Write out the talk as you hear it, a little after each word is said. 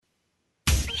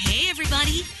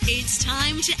everybody. It's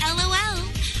time to LOL.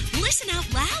 Listen out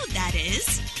loud, that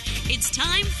is. It's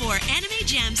time for Anime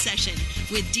Jam Session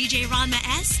with DJ Ranma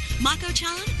S.,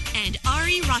 Mako-chan, and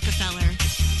Ari Rockefeller.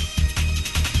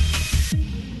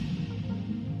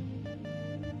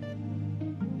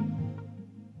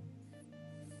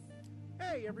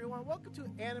 Hey everyone, welcome to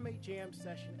Anime Jam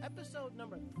Session, episode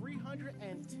number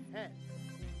 310.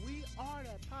 We are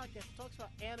that podcast that talks about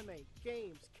anime,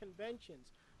 games, conventions,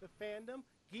 the fandom,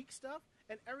 geek stuff,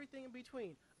 and everything in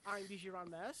between. I'm DJ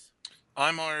Ranma S.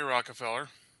 I'm Ari Rockefeller.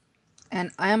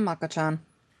 And I am Mako-chan.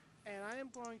 And I am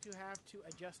going to have to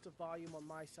adjust the volume on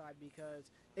my side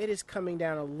because it is coming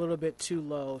down a little bit too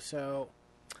low, so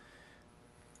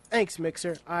thanks,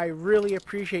 Mixer. I really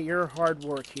appreciate your hard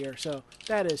work here, so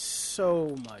that is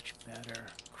so much better.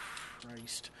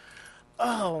 Christ.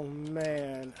 Oh,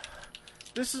 man.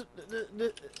 This is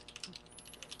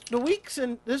the weeks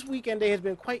and this weekend day has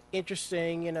been quite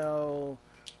interesting, you know,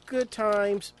 good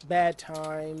times, bad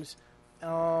times.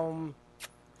 I'm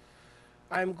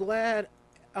glad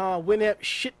Winamp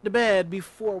shit the bed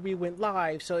before we went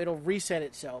live, so it'll reset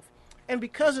itself. And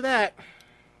because of that,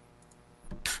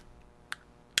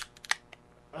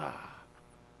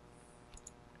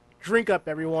 drink up,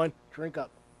 everyone. Drink up.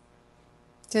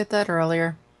 Did that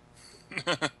earlier.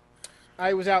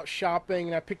 I was out shopping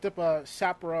and I picked up a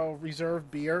Sapporo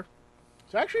Reserve beer.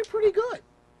 It's actually pretty good.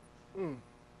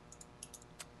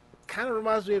 Kind of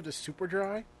reminds me of the Super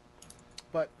Dry,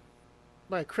 but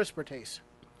by a crisper taste.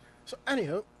 So,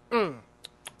 anywho,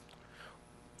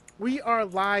 we are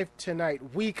live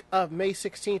tonight, week of May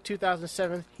 16,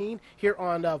 2017, here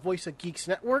on Voice of Geeks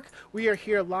Network. We are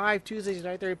here live Tuesdays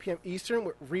at 9:30 p.m. Eastern,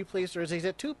 with replays Thursdays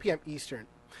at 2 p.m. Eastern.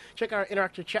 Check out our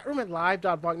interactive chat room at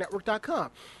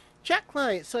live.vognetwork.com. Chat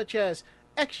clients such as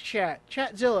XChat,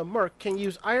 Chatzilla, Merc can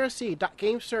use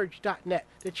irc.gamesurge.net.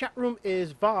 The chat room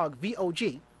is VOG,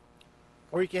 V-O-G.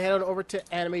 Or you can head on over to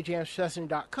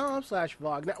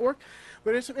animejamsession.com/VOG Network,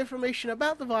 where there's some information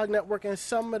about the VOG Network and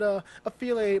some of the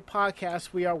affiliated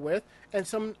podcasts we are with, and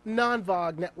some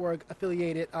non-VOG Network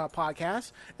affiliated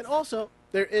podcasts. And also,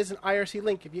 there is an IRC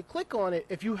link. If you click on it,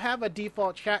 if you have a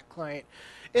default chat client,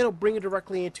 it'll bring you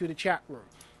directly into the chat room.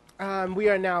 We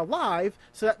are now live,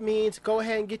 so that means go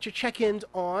ahead and get your check-ins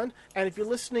on. And if you're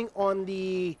listening on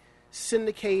the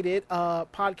syndicated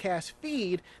podcast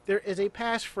feed, there is a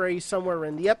passphrase somewhere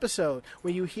in the episode.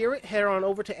 When you hear it, head on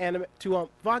over to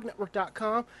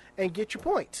vognetwork.com and get your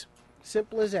points.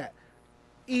 Simple as that.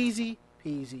 Easy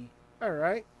peasy. All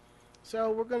right. So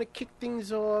we're going to kick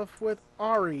things off with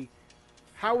Ari.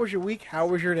 How was your week? How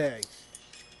was your day?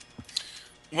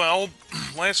 Well,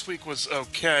 last week was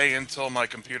okay until my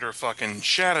computer fucking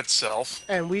shat itself.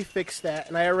 And we fixed that.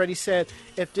 And I already said,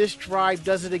 if this drive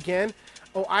does it again,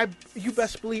 you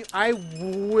best believe I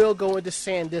will go into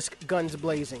SanDisk guns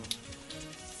blazing.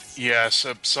 Yeah,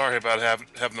 so sorry about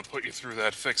having to put you through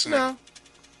that fixing it.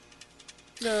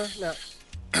 No.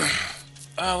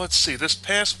 Let's see. This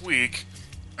past week,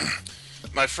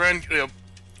 my friend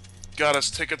got us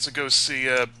tickets to go see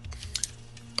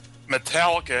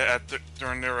Metallica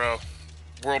during their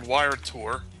World Wire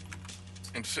tour.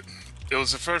 And it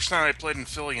was the first time I played in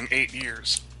Philly in 8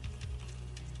 years.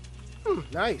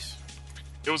 Nice.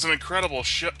 It was an incredible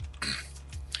show.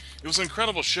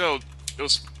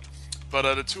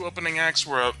 But the two opening acts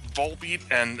were Volbeat,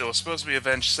 and it was supposed to be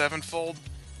Avenged Sevenfold.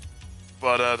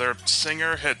 But their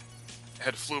singer had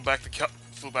flew back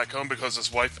home because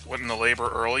his wife went into labor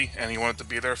early, and he wanted to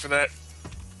be there for that.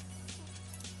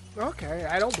 Okay,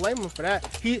 I don't blame him for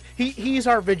that. He's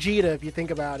our Vegeta if you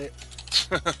think about it.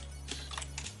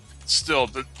 Still,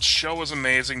 the show was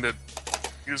amazing. The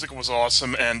music was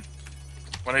awesome, and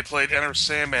when they played Enter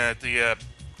Sandman at the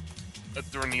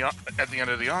end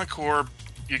of the encore,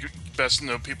 you could best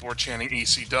know people were chanting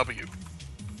ECW.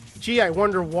 Gee, I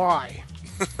wonder why.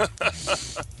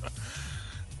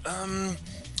 And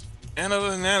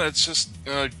other than that, it's just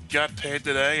got paid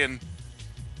today and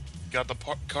got the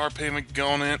car payment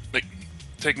going in,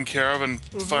 taken care of, and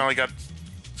finally got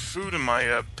food in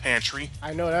my pantry.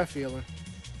 I know that feeling.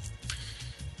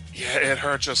 Yeah, it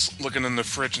hurt just looking in the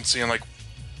fridge and seeing like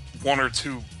one or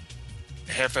two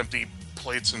half-empty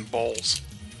plates and bowls.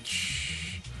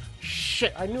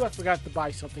 Shit, I knew I forgot to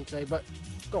buy something today, but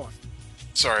go on.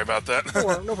 Sorry about that.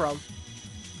 No problem.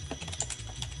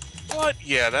 But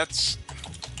yeah, that's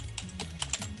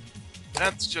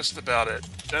just about it.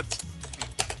 That's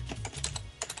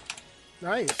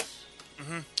nice.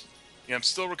 Yeah, I'm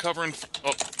still recovering.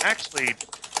 Well, actually,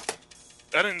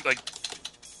 I didn't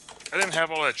have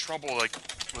all that trouble with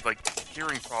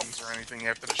hearing problems or anything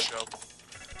after the show.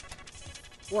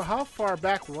 Well, how far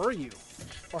back were you?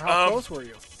 Or how close were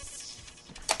you?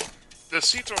 the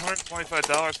seats are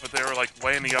 $125, but they were like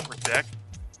way in the upper deck.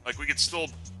 Like we could still,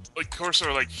 like, of course,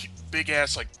 they're like big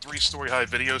ass, like 3-story high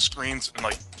video screens, and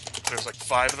like there's like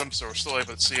 5 of them, so we're still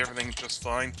able to see everything just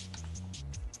fine.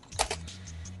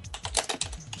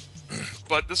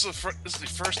 But this is the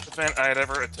first event I had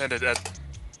ever attended at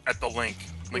the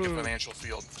Lincoln Financial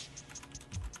Field.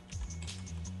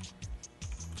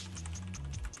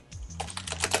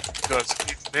 Because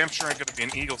damn sure ain't gonna be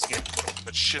an Eagles game,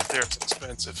 but shit, there it's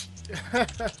expensive.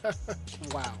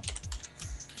 Wow.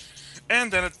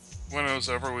 And then when it was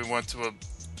over, we went to a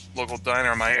local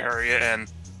diner in my area,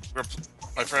 and my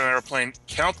friend and I were playing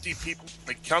count the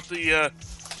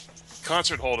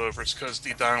concert holdovers, because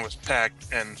the diner was packed,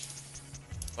 and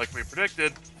like we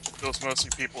predicted, it was mostly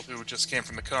people who just came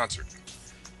from the concert.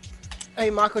 Hey,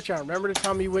 Mako-chan, remember the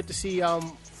time you went to see,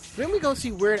 didn't we go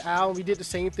see Weird Al and we did the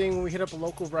same thing when we hit up a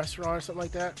local restaurant or something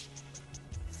like that?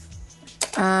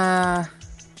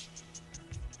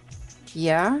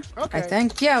 Yeah, Okay. I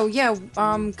think. Yeah,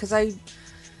 because I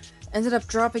ended up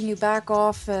dropping you back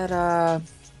off at,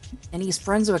 in East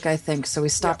Brunswick, I think, so we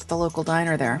stopped at the local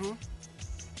diner there. Mm-hmm.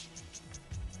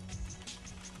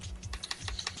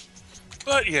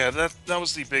 But yeah, that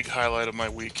was the big highlight of my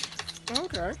week.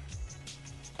 Okay.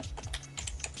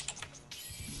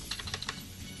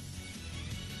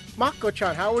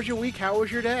 Mako-chan, how was your week? How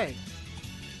was your day?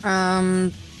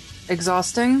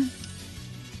 Exhausting.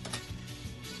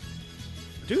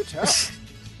 Do tell.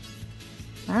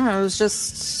 I don't know, it was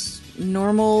just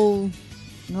normal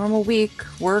week,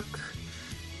 work.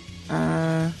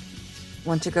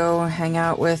 Went to go hang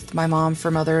out with my mom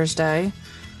for Mother's Day.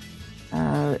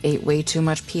 Ate way too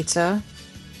much pizza.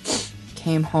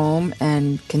 Came home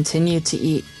and continued to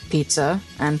eat pizza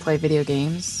and play video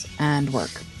games and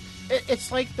work.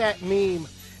 It's like that meme.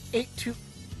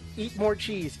 Eat more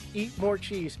cheese. Eat more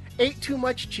cheese. Ate too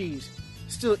much cheese.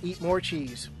 Still eat more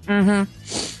cheese. Mm-hmm.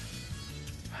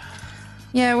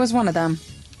 Yeah, it was one of them.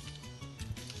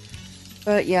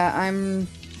 But yeah, I'm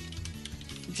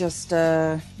just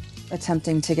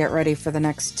attempting to get ready for the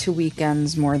next 2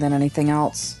 weekends more than anything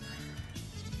else.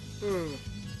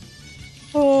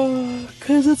 Oh,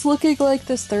 because it's looking like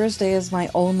this Thursday is my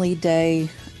only day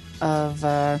of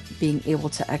being able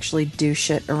to actually do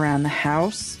shit around the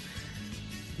house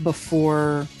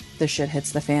before the shit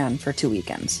hits the fan for 2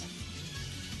 weekends.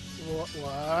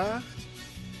 What?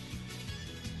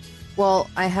 Well,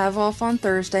 I have off on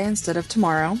Thursday instead of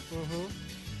tomorrow.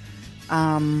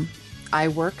 Mm-hmm. I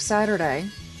work Saturday,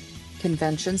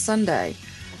 convention Sunday.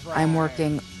 Right. I'm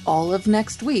working all of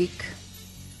next week,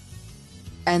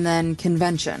 and then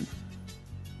convention.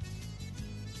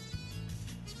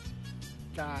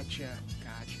 Gotcha.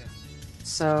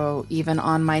 So even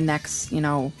on my next,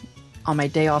 on my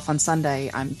day off on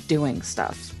Sunday, I'm doing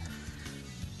stuff.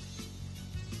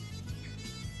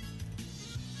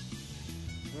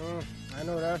 I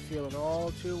know that feeling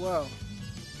all too well.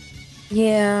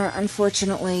 Yeah,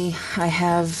 unfortunately, I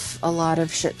have a lot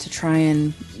of shit to try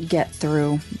and get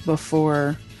through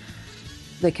before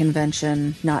the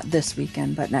convention, not this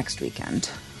weekend, but next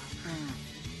weekend.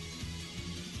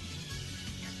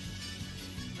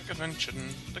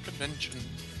 The convention.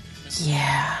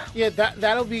 Yeah. Yeah,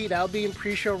 that'll be in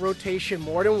pre-show rotation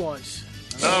more than once.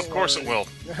 Of course it will.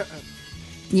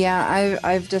 Yeah,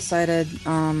 I've decided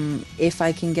if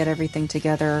I can get everything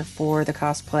together for the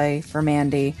cosplay for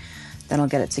Mandy, then I'll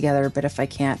get it together. But if I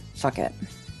can't, fuck it.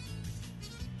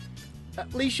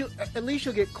 At least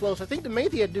you'll get close. I think the main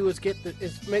thing I do is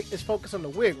is focus on the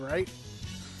wig, right?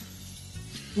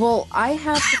 Well, I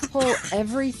have to pull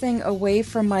everything away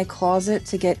from my closet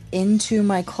to get into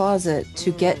my closet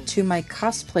to get to my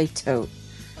cosplay tote.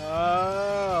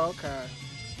 Oh, okay.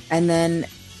 And then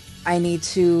I need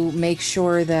to make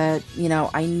sure that,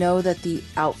 I know that the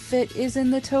outfit is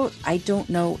in the tote. I don't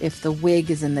know if the wig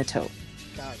is in the tote.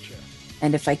 Gotcha.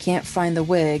 And if I can't find the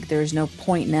wig, there's no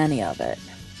point in any of it.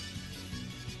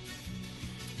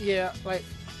 Yeah, like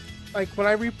when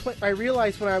I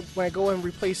realize when I go and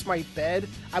replace my bed,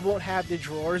 I won't have the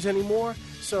drawers anymore.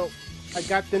 So I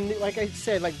got the new, like I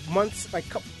said, a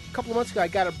couple of months ago, I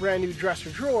got a brand new dresser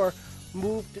drawer.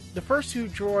 Moved the first 2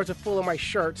 drawers are full of my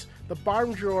shirts. The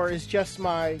bottom drawer is just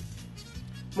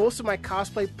most of my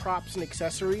cosplay props and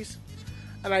accessories.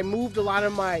 And I moved a lot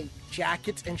of my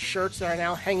jackets and shirts that are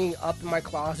now hanging up in my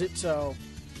closet. So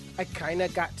I kind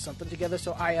of got something together.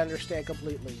 So I understand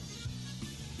completely.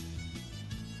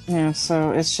 Yeah,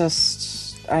 so it's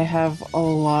just, I have a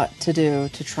lot to do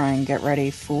to try and get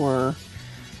ready for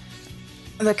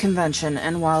the convention.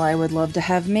 And while I would love to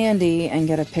have Mandy and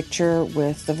get a picture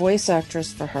with the voice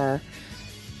actress for her,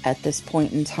 at this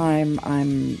point in time,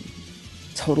 I'm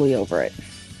totally over it.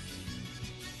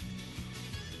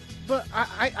 But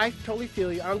I totally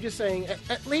feel you. I'm just saying,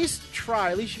 at least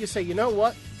try. At least you can say, you know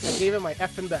what? I gave it my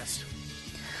effing best.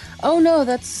 Oh no,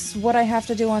 that's what I have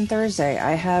to do on Thursday.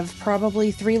 I have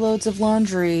probably 3 loads of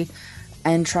laundry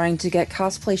and trying to get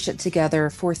cosplay shit together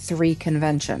for 3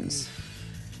 conventions.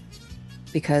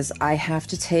 Because I have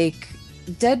to take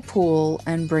Deadpool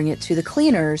and bring it to the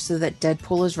cleaners so that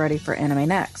Deadpool is ready for Anime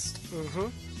Next. Mm-hmm.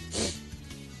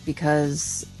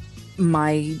 Because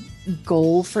my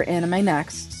goal for Anime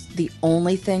Next, the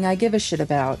only thing I give a shit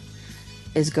about,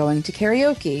 is going to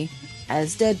karaoke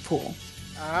as Deadpool.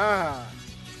 Ah.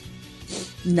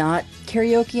 Not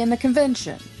karaoke in the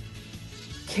convention.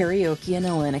 Karaoke in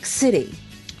Atlantic City.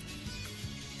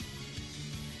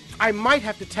 I might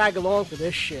have to tag along for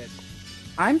this shit.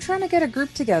 I'm trying to get a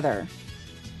group together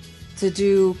to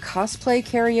do cosplay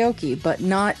karaoke, but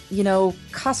not,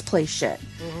 cosplay shit.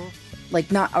 Mm-hmm.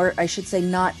 Like, not, or I should say,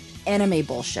 not anime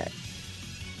bullshit.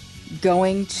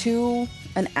 Going to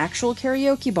an actual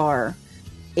karaoke bar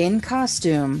in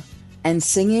costume and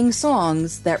singing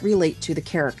songs that relate to the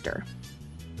character.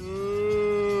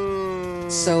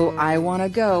 So I want to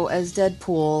go as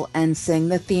Deadpool and sing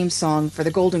the theme song for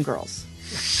the Golden Girls.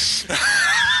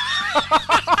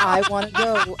 I want to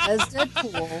go as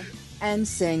Deadpool and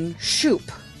sing Shoop.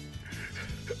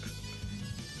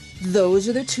 Those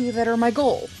are the 2 that are my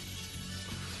goal.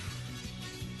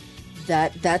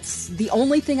 That's the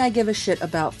only thing I give a shit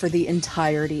about for the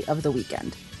entirety of the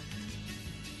weekend.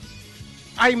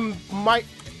 I might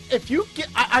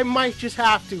just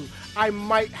have to. I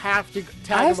might have to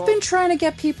tag I've along. been trying to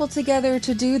get people together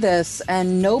to do this,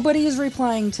 and nobody is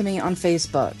replying to me on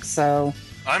Facebook, so...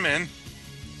 I'm in.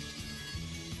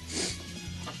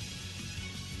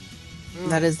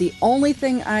 That is the only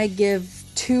thing I give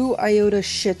 2 iota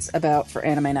shits about for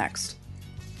Anime Next.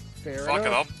 Fair Fuck it,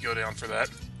 enough. I'll go down for that.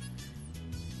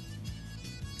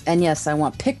 And yes, I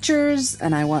want pictures,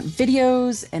 and I want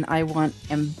videos, and I want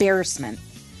embarrassment.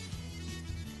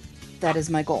 That is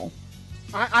my goal.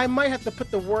 I might have to put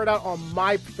the word out on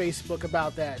my Facebook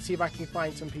about that. See if I can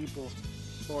find some people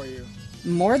for you.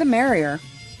 More the merrier.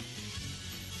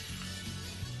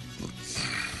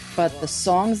 But the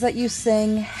songs that you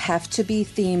sing have to be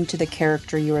themed to the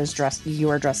character you are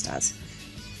dressed as.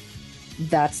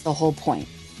 That's the whole point.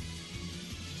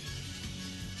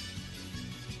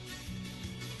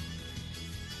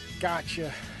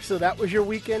 Gotcha. So that was your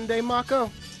weekend day,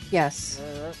 Mako? Yes.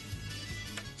 All right.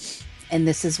 And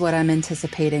this is what I'm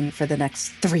anticipating for the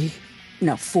next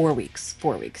 4 weeks.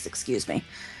 4 weeks, excuse me.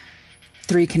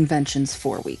 3 conventions,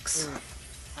 4 weeks.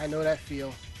 I know that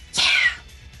feel. Yeah.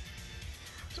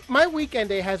 So my weekend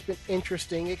day has been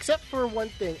interesting, except for one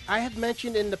thing. I have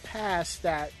mentioned in the past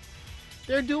that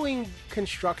they're doing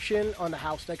construction on the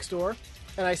house next door.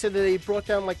 And I said that they brought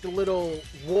down like the little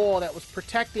wall that was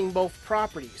protecting both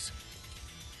properties.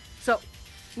 So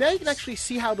now you can actually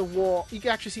see how you can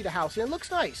actually see the house, and it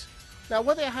looks nice. Now,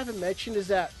 what I haven't mentioned is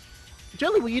that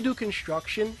generally when you do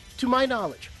construction, to my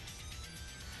knowledge,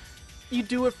 you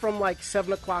do it from like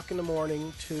 7 o'clock in the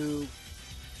morning to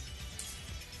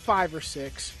 5 or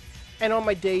 6. And on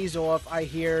my days off, I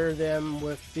hear them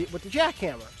with the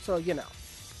jackhammer. So,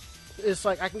 it's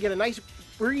like I can get a nice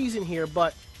breeze in here,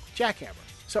 but jackhammer.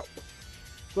 So,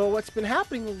 well, what's been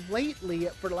happening lately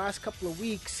for the last couple of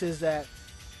weeks is that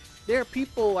there are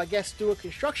people, I guess, doing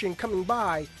construction coming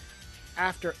by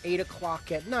after 8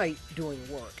 o'clock at night doing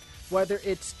work, whether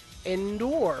it's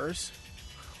indoors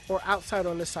or outside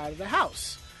on the side of the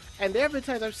house. And there have been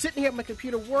times I'm sitting here at my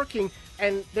computer working,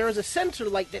 and there is a sensor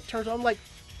light that turns on. I'm like,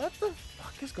 what the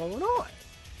fuck is going on?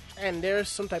 And there's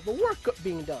some type of work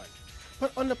being done.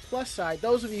 But on the plus side,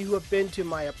 those of you who have been to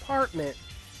my apartment,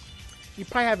 you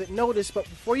probably haven't noticed, but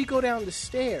before you go down the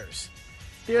stairs,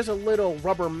 there's a little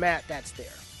rubber mat that's there.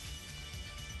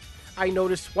 I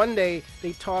noticed one day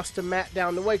they tossed a mat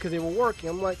down the way because they were working.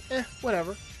 I'm like,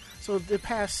 whatever. So the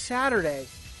past Saturday,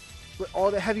 with all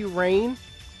the heavy rain,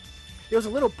 there was a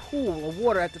little pool of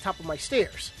water at the top of my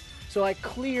stairs. So I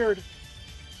cleared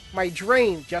my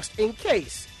drain just in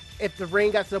case if the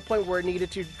rain got to the point where it needed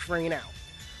to drain out.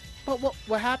 But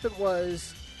what happened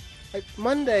was, like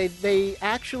Monday, they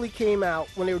actually came out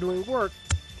when they were doing work.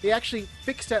 They actually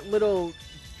fixed that little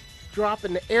drop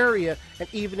in the area and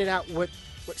evened it out with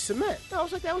cement. I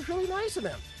was like, that was really nice of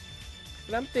them.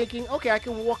 And I'm thinking, okay, I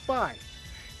can walk by.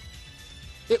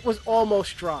 It was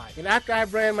almost dry. And after I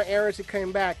ran my errands and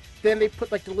came back, then they put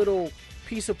like the little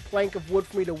piece of plank of wood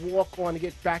for me to walk on to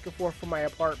get back and forth from my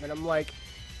apartment. I'm like,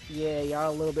 yeah,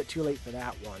 y'all a little bit too late for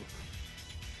that one.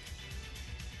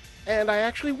 And I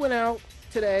actually went out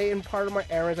today and part of my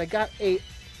errands. I got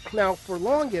now for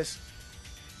longest,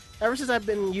 ever since I've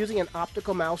been using an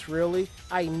optical mouse, really,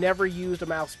 I never used a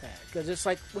mouse pad. Because it's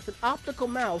like, with an optical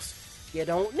mouse, you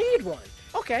don't need one.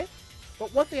 Okay.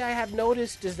 But one thing I have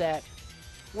noticed is that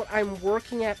when I'm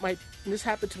working at this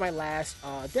happened to my last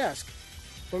desk.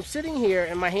 When I'm sitting here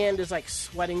and my hand is like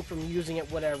sweating from using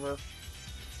it, whatever,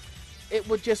 it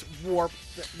would just warp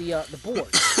the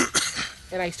board.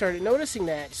 And I started noticing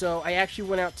that, so I actually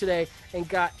went out today and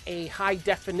got a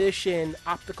high-definition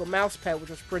optical mouse pad, which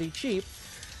was pretty cheap.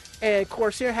 And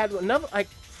Corsair had another, like,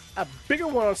 a bigger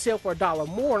one on sale for $1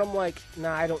 more, and I'm like,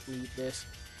 nah, I don't need this.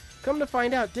 Come to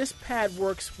find out, this pad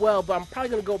works well, but I'm probably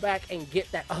going to go back and get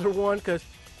that other one, because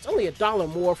it's only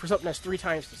 $1 more for something that's 3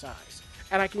 times the size.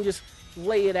 And I can just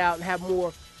lay it out and have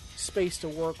more space to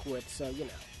work with, so, you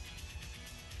know.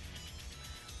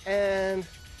 And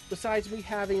besides me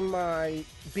having my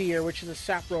beer, which is a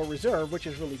Sapporo Reserve, which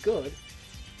is really good,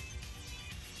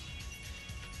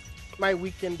 my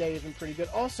weekend day has been pretty good.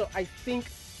 Also, I think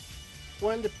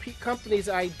one of the companies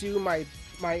I do I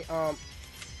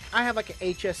have like an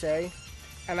HSA,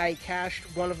 and I cashed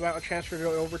one of them out and transferred it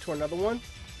over to another one.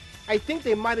 I think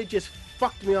they might have just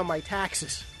fucked me on my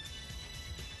taxes.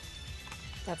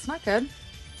 That's not good.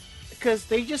 Because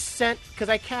they just because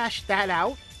I cashed that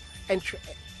out, and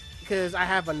because I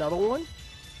have another one,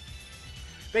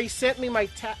 they sent me my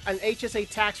an HSA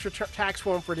tax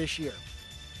form for this year,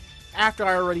 after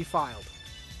I already filed.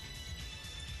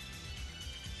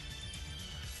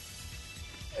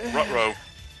 Ruh-roh.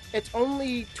 It's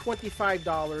only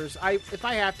 $25. If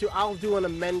I have to, I'll do an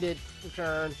amended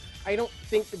return. I don't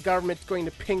think the government's going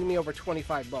to ping me over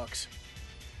 $25.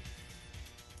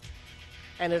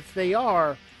 And if they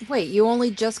are, Wait, you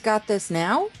only just got this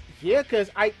now? yeah, because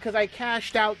I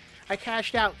cashed out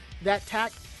that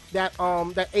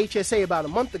HSA about a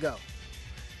month ago.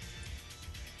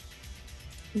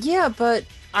 Yeah, but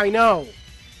I know.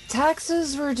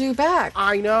 taxes were due back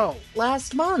I know.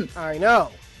 last month. I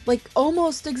know. Like,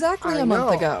 almost exactly a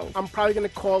month ago. I'm probably going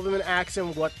to call them and ask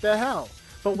them what the hell.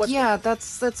 But what? Yeah,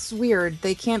 that's weird.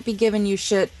 They can't be giving you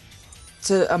shit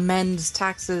to amend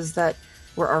taxes that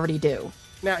were already due.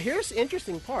 Now, here's the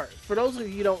interesting part. For those of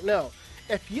you who don't know,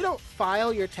 if you don't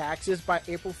file your taxes by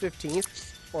April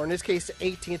 15th, or in this case the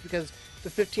 18th, because the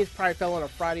 15th probably fell on a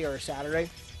Friday or a Saturday,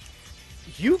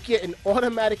 you get an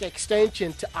automatic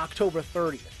extension to October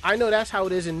 30th. I know that's how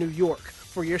it is in New York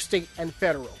for your state and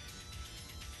federal.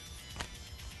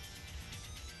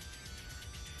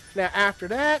 Now, after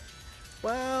that,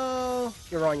 well,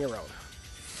 you're on your own.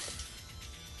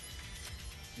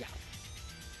 Yeah.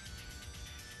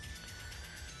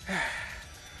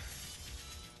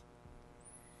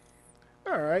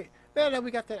 Alright, now that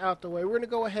we got that out the way, we're going to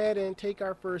go ahead and take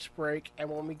our first break, and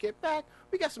when we get back,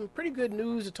 we got some pretty good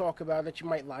news to talk about that you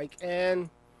might like, and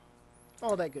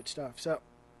all that good stuff. So,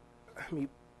 let me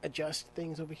adjust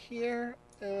things over here,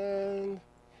 and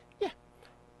yeah,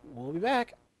 we'll be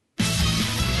back.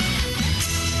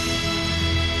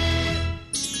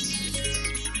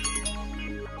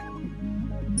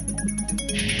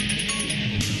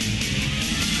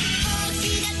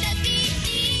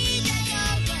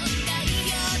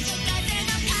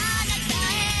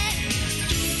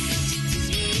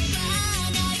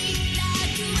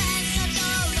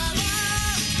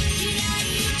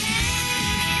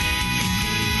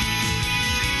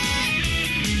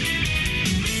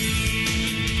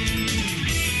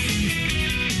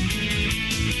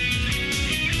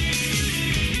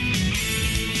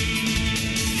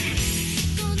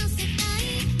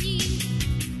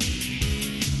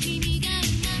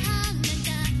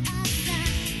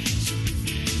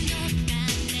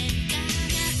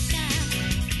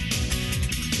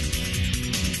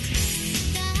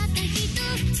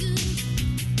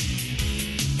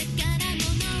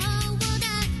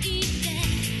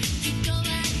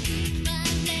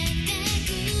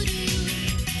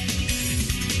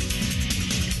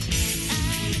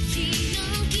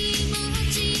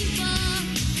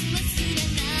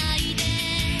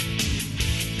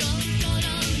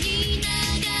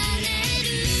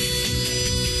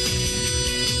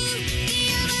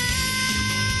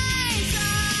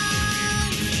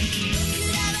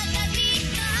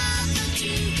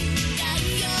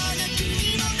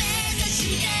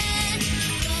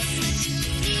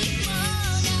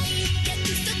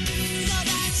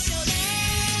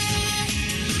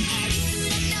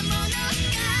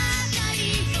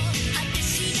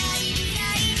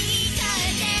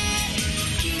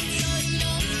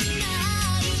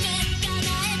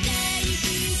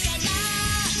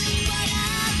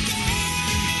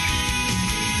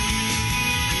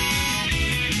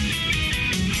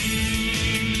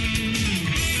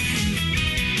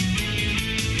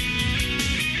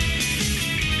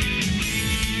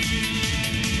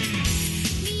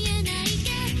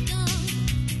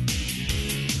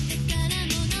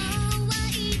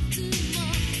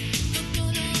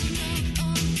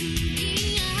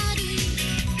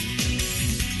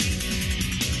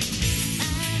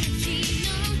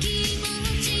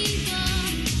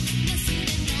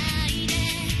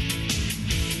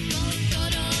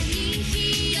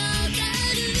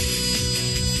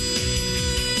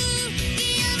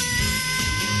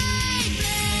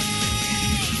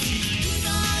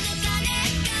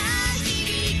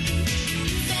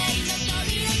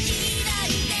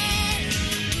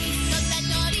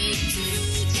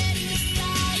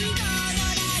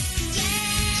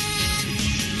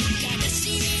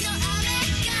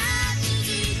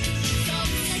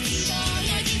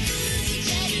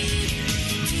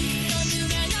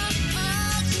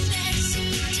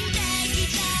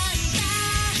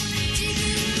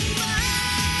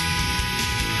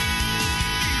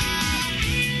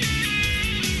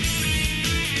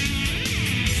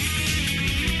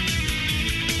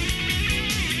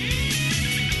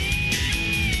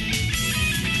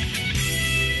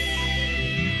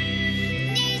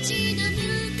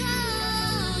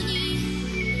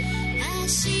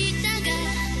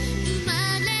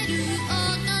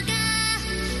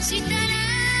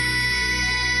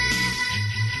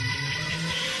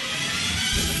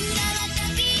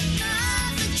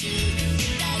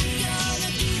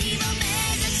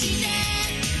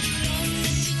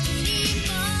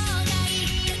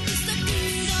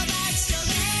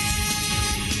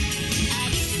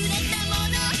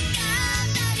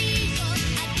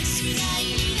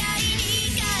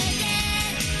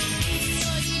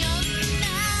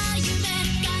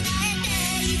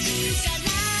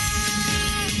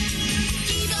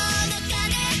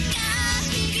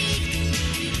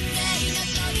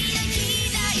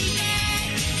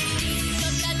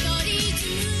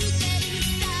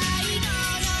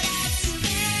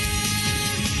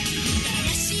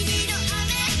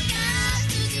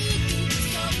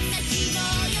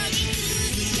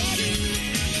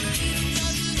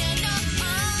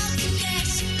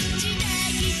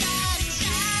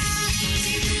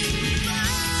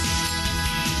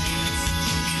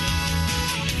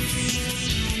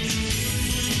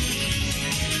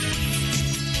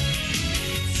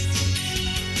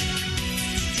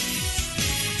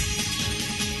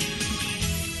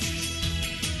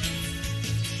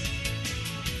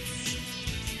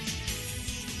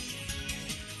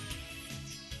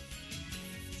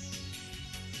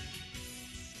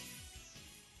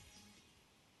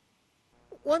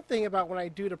 One thing about when I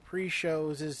do the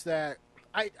pre-shows is that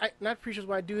I not pre-shows,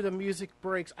 when I do the music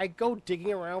breaks, I go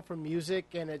digging around for music,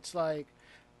 and it's like,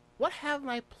 what haven't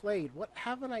I played? What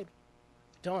haven't I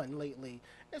done lately?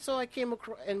 And so I came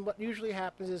across, and what usually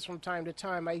happens is from time to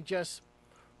time I just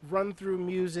run through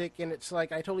music, and it's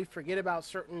like I totally forget about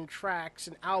certain tracks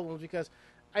and albums because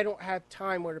I don't have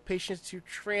time or the patience to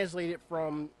translate it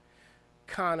from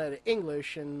Kana to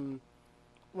English. And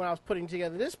when I was putting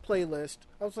together this playlist,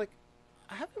 I was like,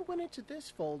 I haven't went into this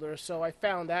folder, so I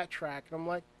found that track, and I'm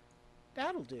like,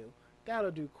 that'll do. That'll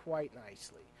do quite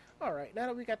nicely. All right, now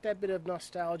that we got that bit of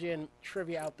nostalgia and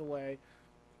trivia out the way,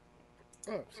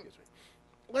 excuse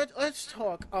me. Let's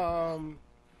talk.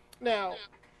 Now,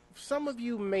 some of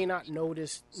you may not know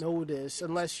this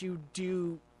unless you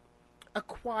do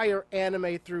acquire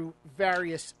anime through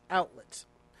various outlets.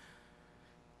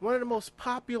 One of the most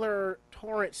popular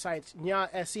torrent sites,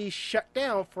 Nya.se, shut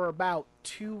down for about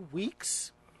 2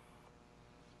 weeks.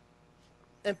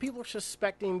 And people are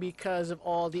suspecting because of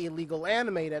all the illegal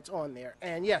anime that's on there.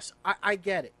 And yes, I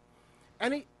get it.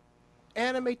 Any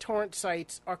anime torrent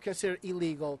sites are considered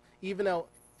illegal, even though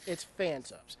it's fan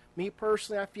subs. Me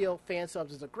personally, I feel fan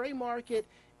subs is a gray market.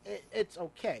 It's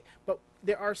okay. But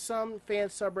there are some fan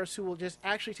subbers who will just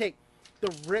actually take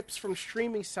the rips from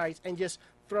streaming sites and just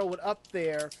throw it up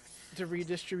there to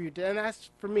redistribute. And that's,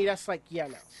 for me, that's like, yeah,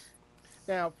 no.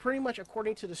 Now, pretty much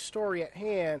according to the story at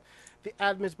hand, the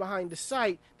admins behind the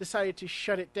site decided to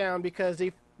shut it down because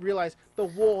they realized the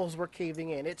walls were caving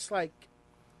in. It's like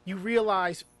you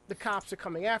realize the cops are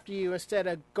coming after you instead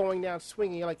of going down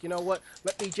swinging. You're like, you know what?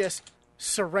 Let me just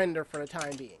surrender for the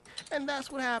time being. And that's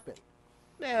what happened.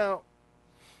 Now,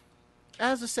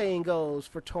 as the saying goes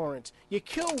for torrents, you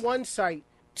kill one site,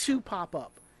 2 pop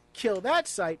up. Kill that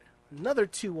site, another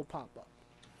 2 will pop up.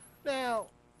 Now,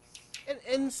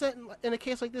 in a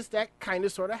case like this, that kind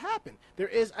of sort of happened. There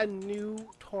is a new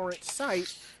torrent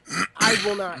site, I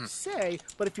will not say,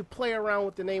 but if you play around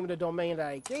with the name of the domain that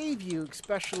I gave you,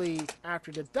 especially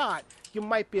after the dot, you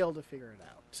might be able to figure it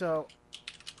out. So,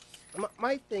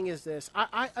 my thing is this.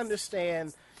 I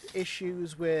understand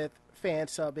issues with fan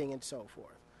subbing and so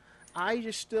forth. I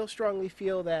just still strongly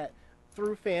feel that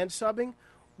through fan subbing,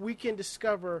 we can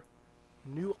discover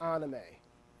new anime,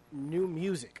 new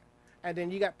music. And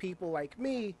then you got people like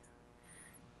me,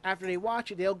 after they watch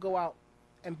it, they'll go out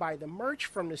and buy the merch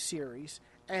from the series.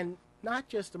 And not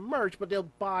just the merch, but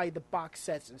they'll buy the box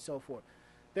sets and so forth.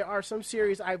 There are some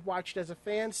series I've watched as a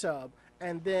fan sub,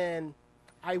 and then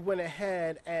I went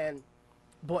ahead and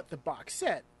bought the box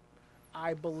set.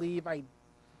 I believe I'm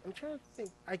trying to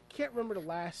think. I can't remember the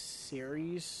last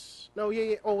series. No,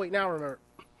 yeah. Oh, wait, now I remember.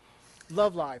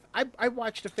 Love Live. I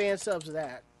watched the fan subs of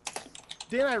that.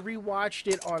 Then I rewatched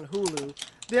it on Hulu.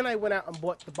 Then I went out and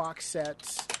bought the box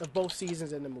sets of both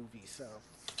seasons in the movie. So,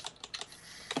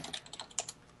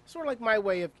 sort of like my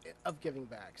way of giving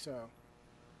back. So,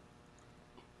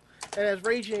 and as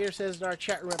Raginator says in our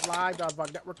chat room at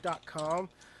live.vognetwork.com,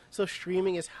 so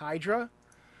streaming is Hydra?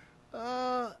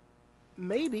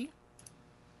 Maybe.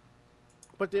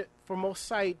 But for most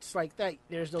sites like that,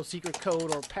 there's no secret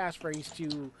code or passphrase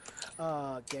to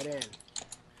get in.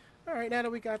 All right, now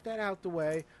that we got that out the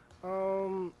way,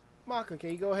 Maka,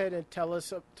 can you go ahead and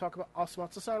talk about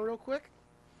Asamatsu-san real quick?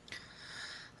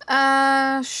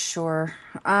 Sure.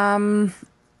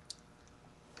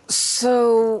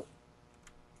 So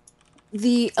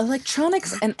the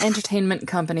electronics and entertainment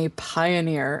company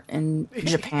Pioneer in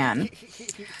Japan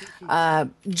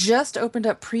just opened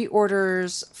up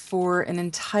pre-orders for an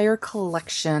entire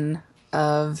collection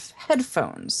of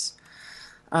headphones.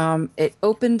 It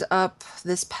opened up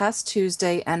this past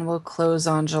Tuesday and will close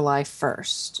on July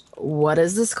 1st. What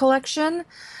is this collection?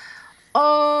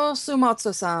 Oh,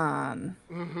 Sumatsu-san.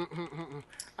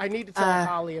 I need to tell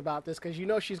Holly about this because you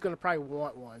know she's going to probably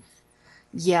want one.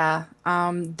 Yeah,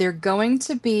 they're going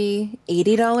to be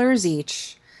 $80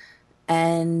 each,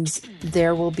 and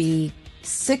there will be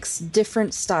 6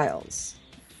 different styles,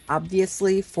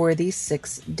 obviously for these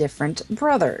 6 different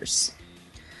brothers.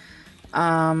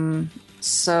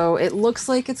 So it looks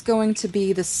like it's going to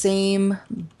be the same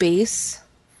base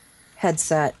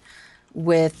headset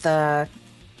with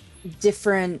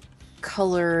different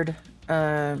colored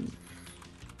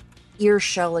ear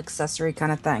shell accessory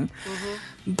kind of thing.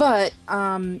 But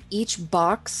each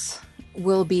box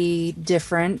will be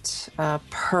different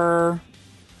per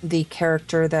the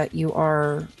character that you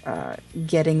are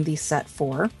getting the set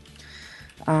for.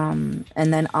 And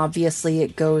then obviously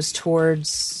it goes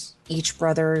towards each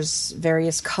brother's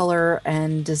various color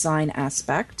and design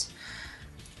aspect.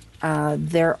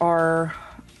 There are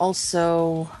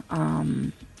also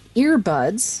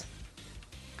earbuds.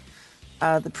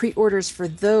 The pre-orders for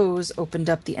those opened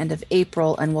up the end of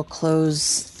April and will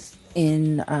close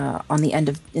in the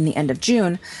end of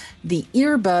June. The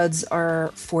earbuds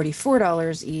are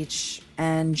 $44 each,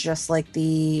 and just like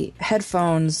the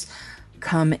headphones,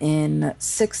 come in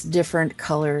 6 different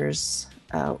colors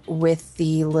with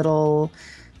the little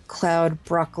cloud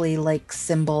broccoli-like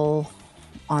symbol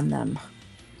on them.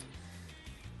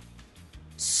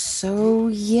 So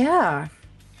yeah.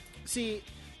 See,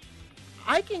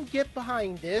 I can get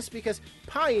behind this because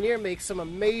Pioneer makes some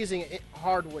amazing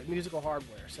hardware, musical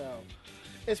hardware. So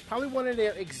it's probably one of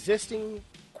their existing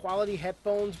quality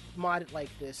headphones modded like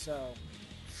this. So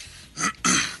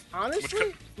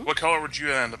honestly, What color would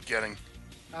you end up getting?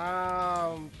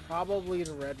 probably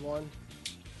the red one.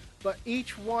 But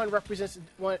each one represents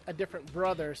a different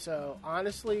brother. So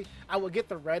honestly, I would get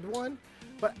the red one,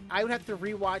 but I would have to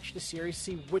rewatch the series,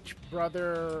 see which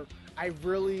brother I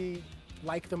really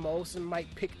like the most, and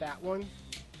might pick that one.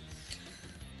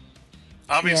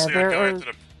 Obviously, Yeah, I'd go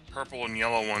after the purple and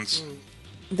yellow ones.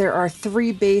 There are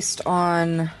 3 based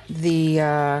on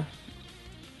the.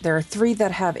 There are 3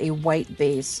 that have a white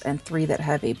base and 3 that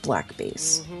have a black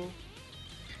base.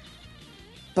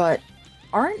 But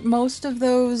aren't most of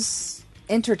those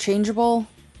interchangeable?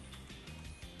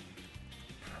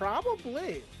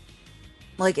 Probably.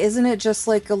 Like, isn't it just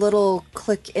like a little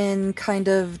click-in kind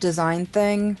of design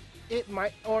thing? It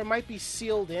might, or it might be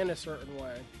sealed in a certain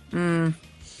way.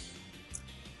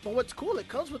 But what's cool, it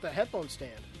comes with a headphone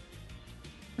stand.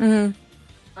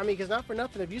 I mean, because not for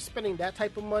nothing, if you're spending that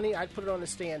type of money, I'd put it on the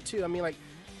stand too. I mean, like,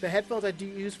 the headphones I do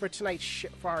use for tonight's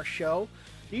for our show,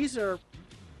 these are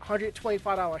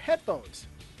 $125 headphones.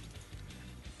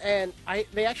 And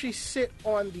they actually sit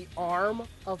on the arm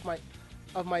of the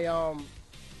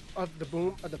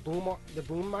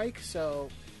boom mic. So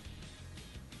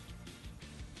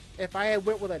if I had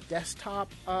went with a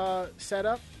desktop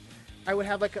setup, I would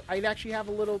have I'd actually have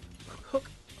a little hook,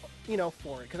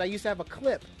 for it, because I used to have a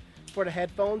clip for the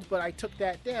headphones, but I took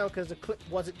that down because the clip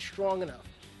wasn't strong enough.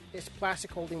 It's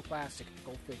plastic holding plastic.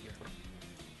 Go figure.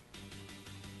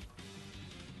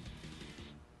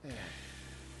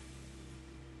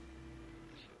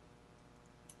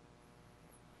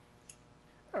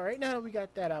 All right, now that we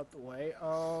got that out the way,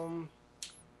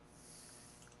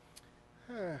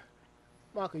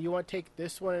 Mako, you want to take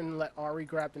this one and let Ari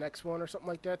grab the next one or something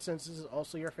like that, since this is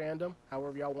also your fandom?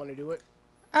 However y'all want to do it.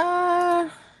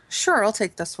 Sure, I'll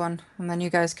take this one, and then you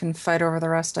guys can fight over the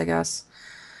rest, I guess.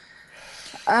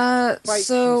 Fight, she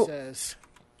says.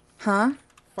 Huh?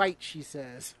 Fight, she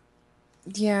says.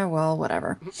 Yeah, well,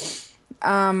 whatever.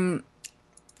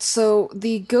 So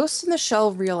the Ghost in the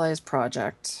Shell Realize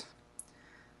project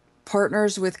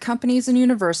partners with companies and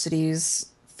universities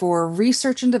for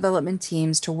research and development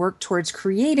teams to work towards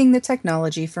creating the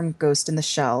technology from Ghost in the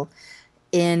Shell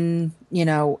in,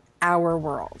 our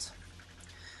world.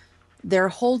 They're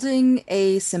holding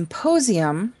a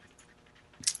symposium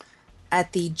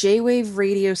at the J-Wave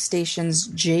radio station's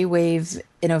J-Wave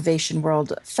Innovation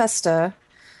World Festa,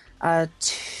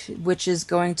 which is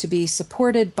going to be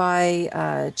supported by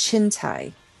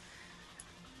Chintai.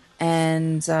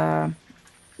 And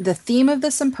the theme of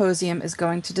the symposium is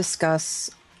going to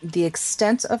discuss the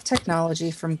extent of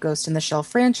technology from Ghost in the Shell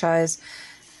franchise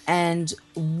and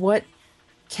what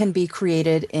can be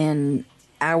created in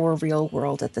our real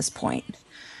world at this point.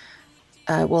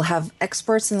 We'll have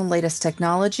experts in the latest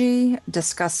technology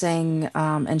discussing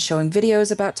and showing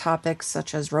videos about topics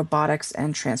such as robotics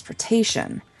and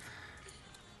transportation.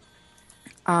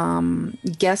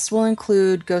 Guests will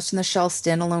include Ghost in the Shell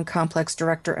standalone complex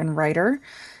director and writer,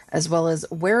 as well as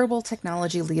wearable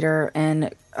technology leader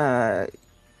and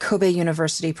Kobe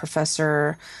University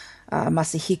professor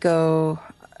Masahiko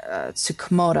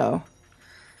Tsukamoto.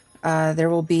 There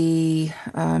will be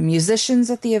musicians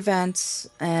at the event,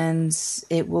 and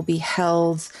it will be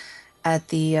held at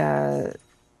the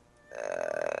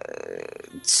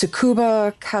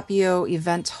Tsukuba Capio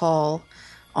Event Hall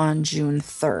on June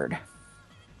 3rd.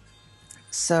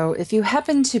 So if you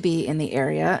happen to be in the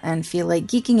area and feel like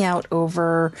geeking out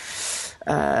over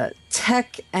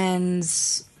tech and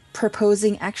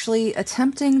actually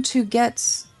attempting to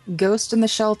get Ghost in the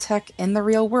Shell tech in the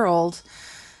real world,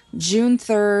 June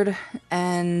 3rd,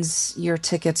 and your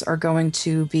tickets are going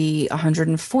to be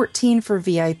 $114 for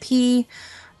VIP,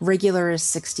 regular is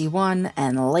 $61,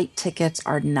 and late tickets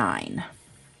are $9.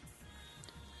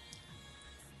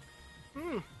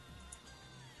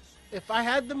 If I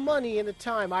had the money and the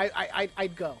time,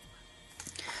 I'd go.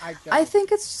 I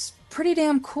think it's pretty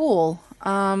damn cool.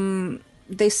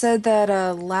 They said that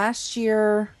last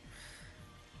year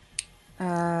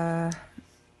the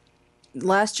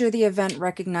event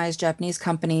recognized Japanese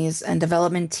companies and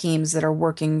development teams that are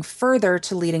working further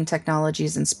to leading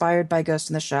technologies inspired by Ghost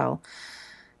in the Shell,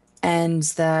 and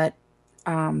that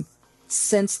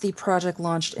since the project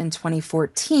launched in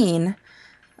 2014,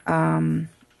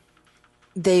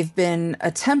 they've been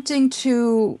attempting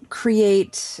to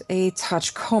create a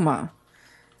Tachikoma.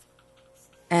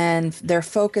 And their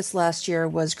focus last year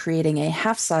was creating a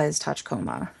half-size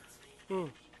Tachikoma.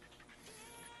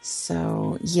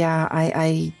 So, yeah,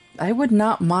 I would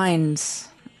not mind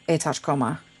a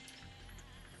Tachikoma.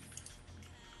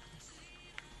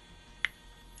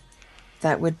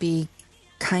 That would be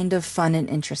kind of fun and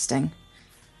interesting.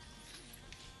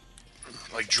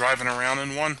 Like driving around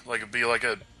in one? Like it'd be like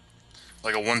a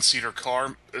one-seater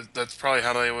car? That's probably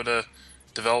how they would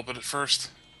develop it at first.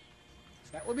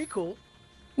 That would be cool.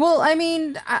 Well, I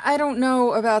mean, I don't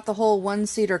know about the whole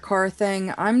one-seater car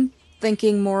thing. I'm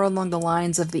thinking more along the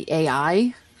lines of the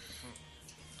AI.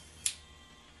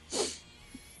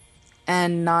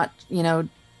 And not,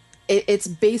 it's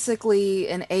basically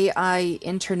an AI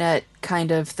internet kind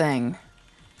of thing.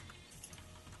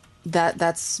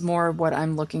 That's more what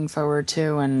I'm looking forward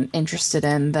to and interested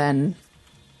in than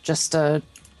just a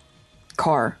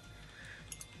car.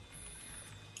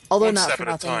 Although One not step for at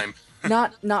a nothing. time.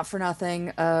 not for nothing,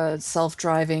 a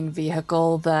self-driving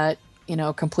vehicle that,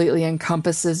 completely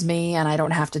encompasses me and I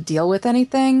don't have to deal with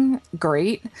anything.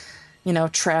 Great.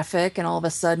 Traffic, and all of a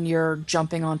sudden you're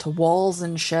jumping onto walls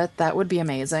and shit. That would be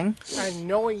amazing. And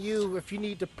knowing you, if you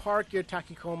need to park your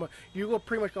Tachikoma, you're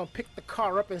pretty much going to pick the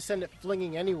car up and send it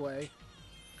flinging anyway.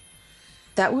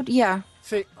 That would, yeah.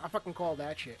 See, I fucking call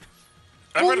that shit.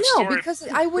 Well, no, because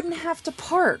I wouldn't have to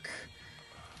park.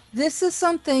 This is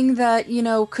something that,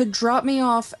 could drop me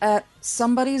off at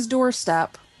somebody's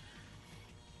doorstep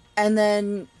and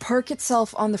then park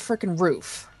itself on the frickin'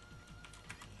 roof.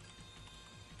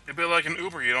 It'd be like an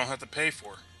Uber you don't have to pay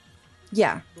for.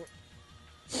 Yeah.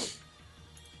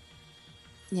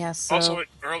 Yeah, so... Also,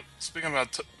 speaking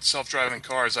about self-driving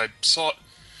cars, I saw...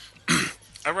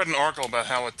 I read an article about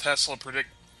how a Tesla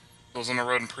was on the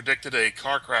road and predicted a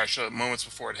car crash moments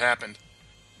before it happened.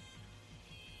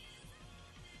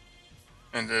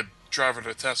 And the driver of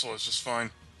the Tesla was just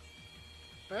fine.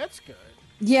 That's good.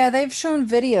 Yeah, they've shown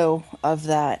video of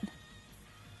that.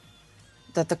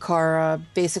 That the car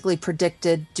basically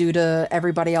predicted, due to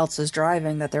everybody else's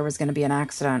driving, that there was going to be an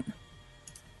accident.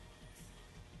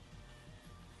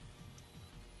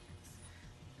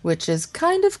 Which is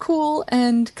kind of cool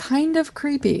and kind of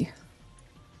creepy.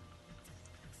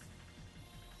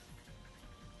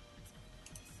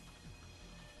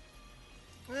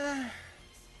 That's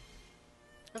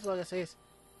all I gotta say is...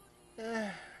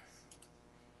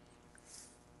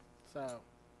 So,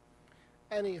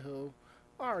 anywho...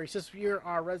 Ari, since you're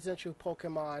our residential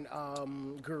Pokemon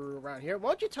guru around here,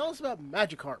 why don't you tell us about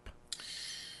Magikarp?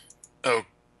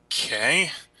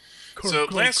 Okay. So,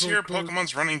 last year,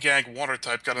 Pokemon's running gag Water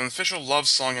type got an official love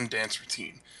song and dance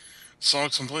routine. The song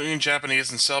is completely in Japanese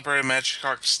and celebrated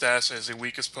Magikarp's status as the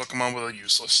weakest Pokemon with a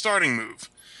useless starting move.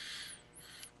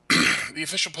 The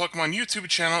official Pokemon YouTube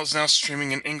channel is now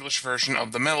streaming an English version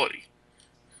of the melody.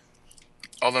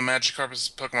 Although Magikarp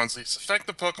is Pokemon's least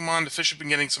effective Pokemon, the fish have been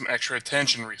getting some extra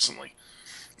attention recently.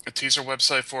 A teaser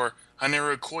website for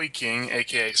Hanero Koi King,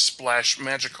 aka Splash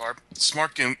Magikarp,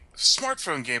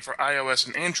 smartphone game for iOS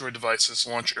and Android devices,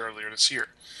 launched earlier this year.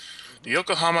 The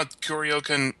Yokohama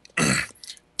Kuryokan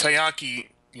Taiyaki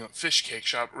fish cake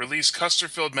shop released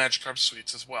custard-filled Magikarp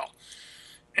sweets as well.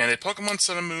 And a Pokemon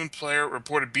Sun and Moon player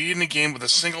reported beating the game with a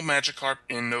single Magikarp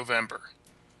in November.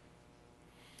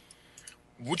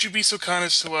 Would you be so kind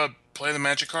as to play the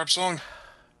Magikarp song?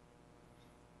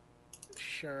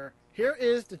 Sure. Here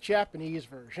is the Japanese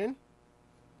version,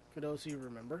 for those who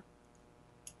remember.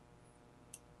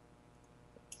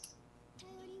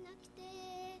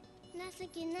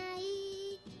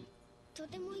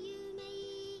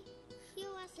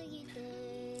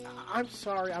 I'm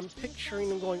sorry, I'm picturing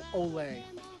them going Olay.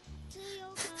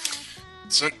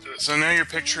 So now you're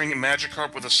picturing a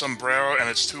Magikarp with a sombrero and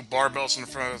its two barbells in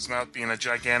front of his mouth being a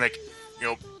gigantic,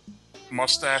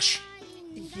 mustache?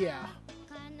 Yeah.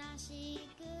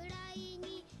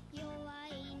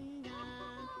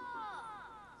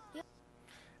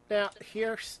 Now,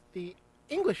 here's the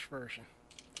English version.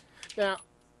 Now,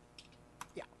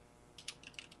 yeah.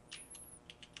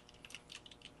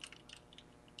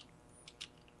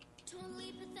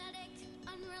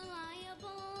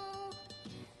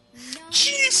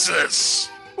 Jesus!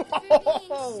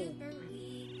 Oh!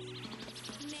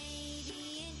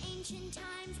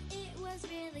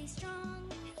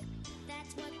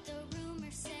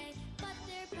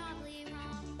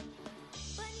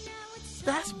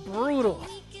 That's brutal.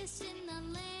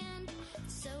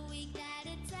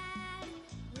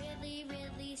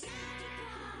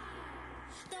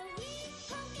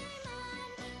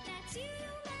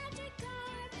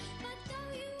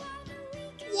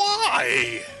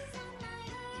 Why?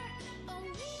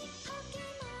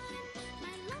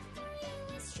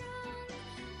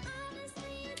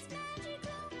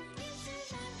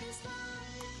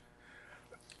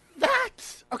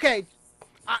 That's okay.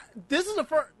 This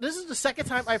is the second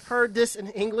time I've heard this in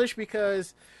English,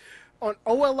 because on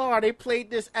OLR they played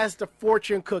this as the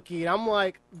fortune cookie, and I'm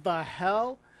like, the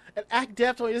hell? And Act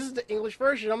Dev told me this is the English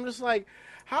version. I'm just like,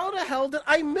 how the hell did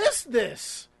I miss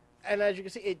this? And as you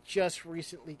can see, it just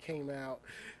recently came out.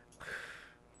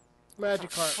 Magikarp.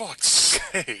 For fuck's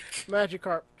sake.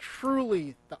 Magikarp,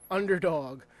 truly the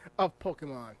underdog of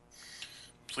Pokemon.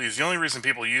 Please, the only reason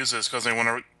people use this is because they want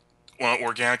to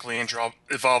organically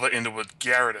evolve it into a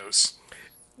Gyarados.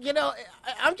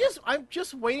 I'm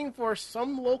just waiting for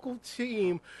some local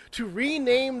team to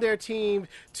rename their team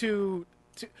to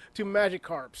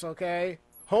Magikarps, okay?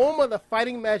 Home of the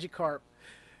Fighting Magikarp.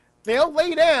 They'll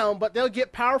lay down, but they'll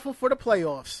get powerful for the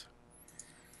playoffs.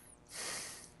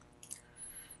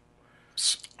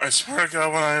 I swear to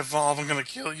God, when I evolve, I'm going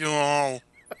to kill you all.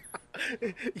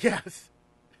 Yes.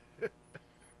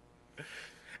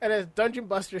 And as Dungeon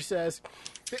Buster says,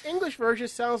 the English version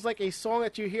sounds like a song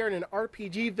that you hear in an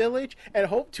RPG village and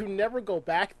hope to never go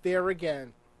back there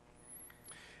again.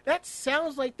 That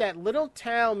sounds like that little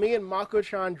town me and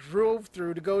Mako-chan drove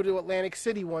through to go to Atlantic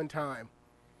City one time.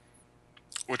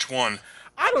 Which one?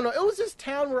 I don't know. It was this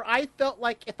town where I felt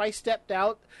like if I stepped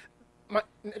out,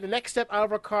 the next step out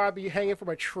of a car, I'd be hanging from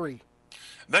a tree.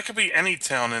 That could be any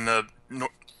town in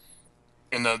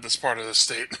this part of the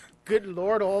state. Good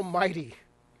Lord Almighty.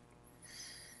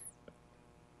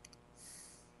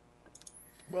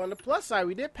 Well, on the plus side,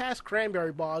 we did pass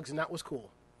Cranberry Bogs, and that was cool.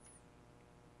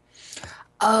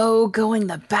 Oh, going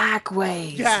the back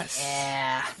ways. Yes.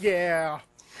 Yeah.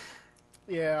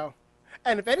 Yeah.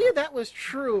 And if any of that was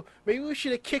true, maybe we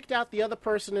should have kicked out the other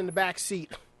person in the back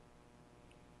seat.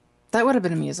 That would have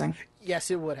been amusing. Yes,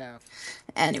 it would have.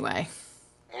 Anyway.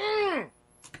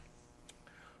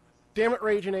 Damn it,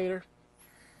 Raginator.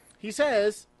 He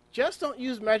says, just don't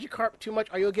use Magikarp too much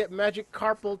or you'll get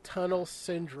Magikarpal Tunnel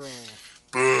Syndrome.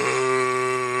 Boo!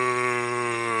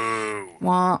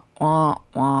 Wah, wah,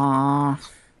 wah.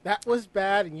 That was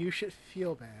bad, and you should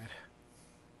feel bad.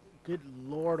 Good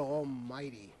Lord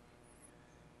Almighty.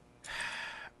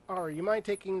 Ari, you mind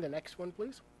taking the next one,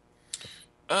 please?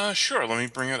 Sure, let me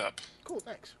bring it up. Cool,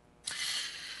 thanks.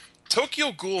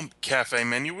 Tokyo Ghoul Cafe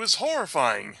menu was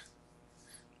horrifying.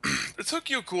 The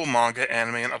Tokyo Ghoul manga,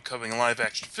 anime, and upcoming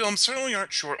live-action films certainly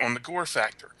aren't short on the gore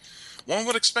factor. One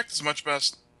would expect as much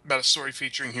about a story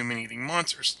featuring human-eating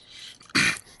monsters.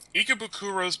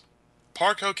 Ikubukuro's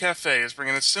Parko Cafe is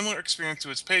bringing a similar experience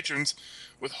to its patrons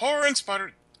with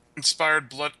horror-inspired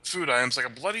blood food items like a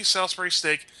bloody Salisbury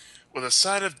steak with a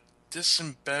side of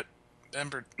dismembered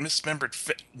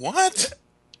what?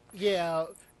 Yeah,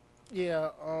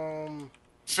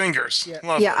 Fingers. Yeah.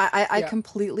 Love Yeah, it. I Yeah.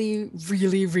 completely,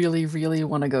 really, really, really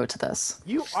want to go to this.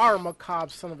 you are a macabre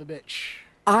son of a bitch.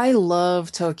 I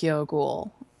love Tokyo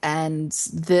Ghoul. And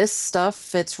this stuff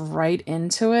fits right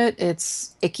into it.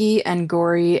 It's icky and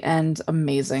gory and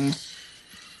amazing.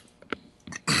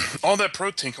 All that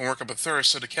protein can work up a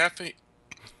thirst, so the cafe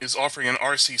is offering an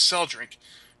RC cell drink.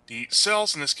 The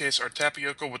cells, in this case, are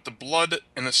tapioca with the blood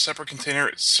in a separate container.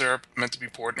 It's syrup meant to be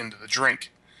poured into the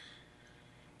drink.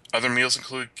 Other meals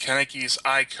include Kaneki's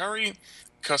eye curry.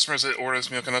 Customers that order this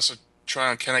meal can also try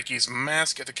on Kaneki's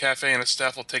mask at the cafe, and a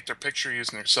staff will take their picture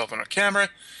using their cell phone or camera.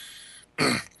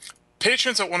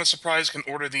 Patrons that want a surprise can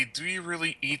order the Do You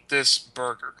Really Eat This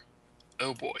burger.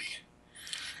 Oh boy.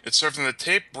 It's served in a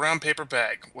taped brown paper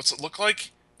bag. What's it look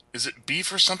like? Is it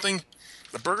beef or something?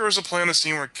 The burger is a play on the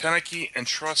scene where Kaneki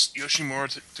entrusts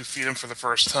Yoshimura to feed him for the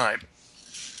first time.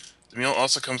 The meal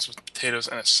also comes with potatoes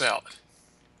and a salad.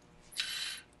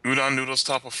 Udon noodles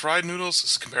topped with fried noodles.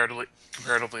 This is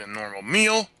comparatively a normal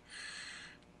meal.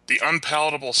 The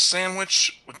unpalatable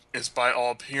sandwich is by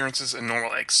all appearances a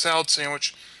normal egg salad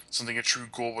sandwich, something a true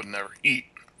ghoul would never eat.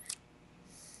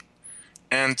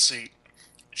 And see,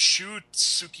 Shu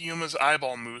Tsukiyuma's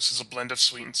eyeball mousse is a blend of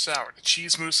sweet and sour. The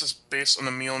cheese mousse is based on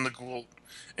a meal the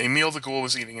ghoul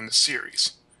was eating in the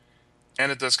series.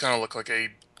 And it does kind of look like a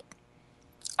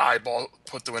eyeball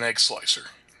put through an egg slicer.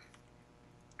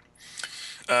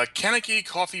 Kaneki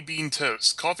coffee bean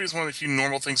toast. Coffee is one of the few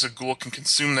normal things a ghoul can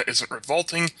consume that isn't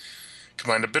revolting.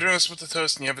 Combine the bitterness with the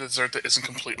toast and you have a dessert that isn't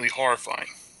completely horrifying.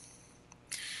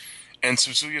 And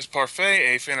Suzuya's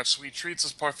Parfait, a fan of sweet treats,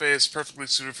 this parfait is perfectly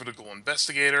suited for the ghoul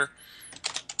investigator.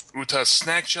 Uta's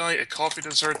Snack Jelly, a coffee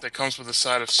dessert that comes with a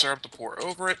side of syrup to pour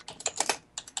over it.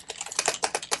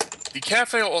 The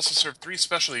cafe will also serve 3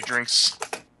 specialty drinks,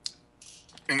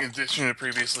 in addition to the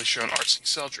previously shown RC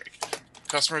Cell drink.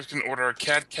 Customers can order a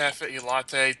Cat Cafe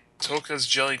Latte, Toka's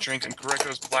Jelly Drink, and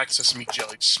Greco's Black Sesame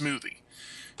Jelly Smoothie.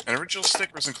 An original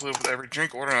sticker is included with every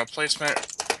drink order, and a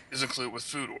placemat is included with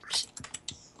food orders.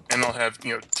 And they'll have,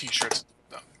 t-shirts.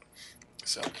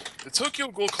 So, the Tokyo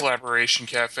Ghoul Collaboration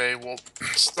Cafe will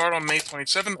start on May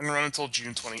 27th and run until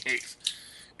June 28th.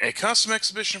 A costume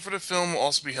exhibition for the film will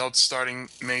also be held starting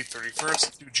May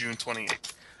 31st to June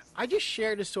 28th. I just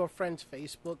shared this to a friend's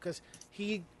Facebook because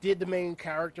he did the main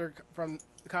character from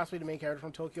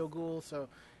Tokyo Ghoul, so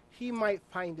he might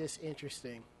find this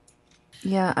interesting.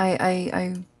 Yeah,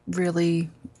 I really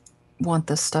want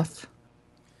this stuff.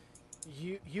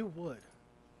 You would.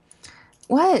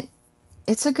 What?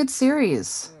 It's a good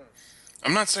series.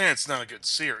 I'm not saying it's not a good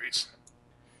series.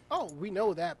 Oh, we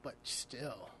know that, but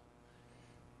still.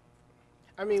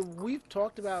 I mean, we've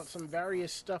talked about some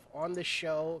various stuff on the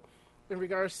show in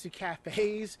regards to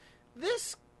cafes.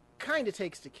 This kind of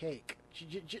takes the cake.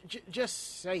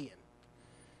 Just saying.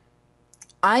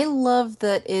 I love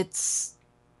that it's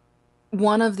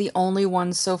one of the only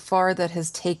ones so far that has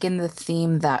taken the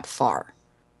theme that far.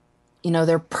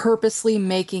 They're purposely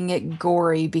making it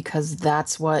gory because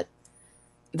that's what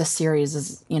the series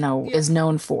is, is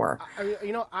known for.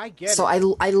 I get it. So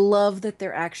I love that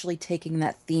they're actually taking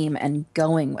that theme and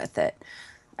going with it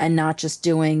and not just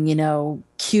doing,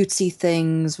 cutesy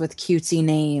things with cutesy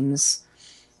names.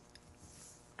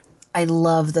 I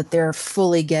love that they're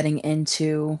fully getting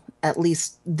into at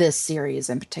least this series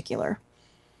in particular.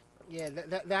 Yeah,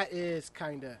 that is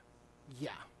kind of, yeah.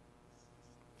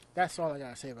 That's all I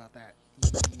gotta say about that.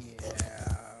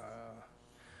 Yeah.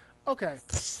 Okay.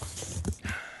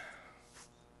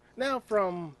 Now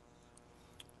from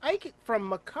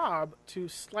macabre to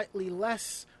slightly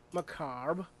less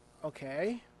macabre,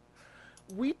 okay,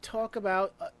 we talk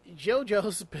about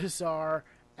JoJo's Bizarre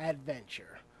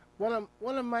Adventure. One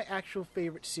of my actual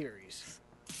favorite series.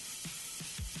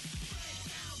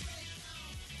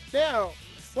 Now,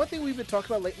 one thing we've been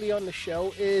talking about lately on the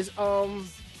show is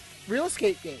real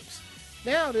escape games.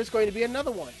 Now there's going to be another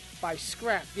one by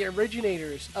Scrap, the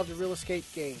originators of the real escape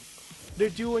game. They're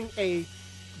doing a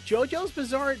JoJo's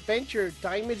Bizarre Adventure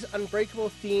Diamond's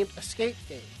Unbreakable themed escape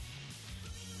game.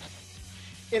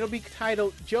 It'll be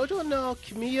titled JoJo no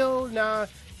Kimio na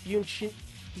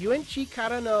Yuenchi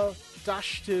Kara no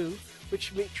Dashtu,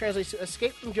 which translates to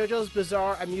Escape from JoJo's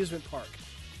Bizarre Amusement Park.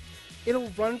 It'll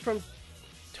run from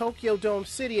Tokyo Dome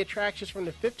City attractions from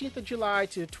the 15th of July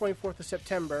to the 24th of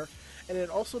September, and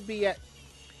it'll also be at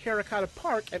Hirakata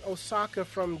Park in Osaka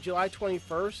from July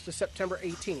 21st to September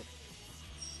 18th.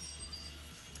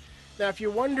 Now, if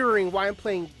you're wondering why I'm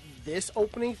playing this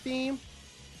opening theme,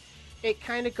 it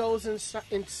kind of goes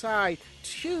inside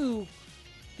to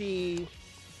the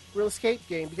real escape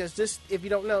game, because this, if you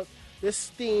don't know, this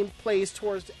theme plays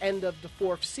towards the end of the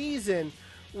 4th season,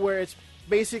 where it's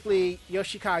basically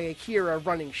Yoshikage Kira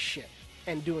running shit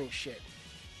and doing shit.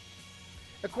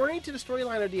 According to the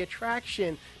storyline of the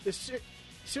attraction, the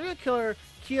serial killer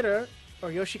Kira or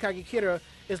Yoshikage Kira,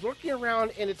 is lurking around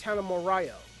in the town of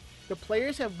Morayo. The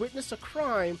players have witnessed a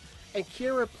crime, and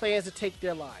Kira plans to take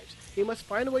their lives. They must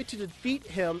find a way to defeat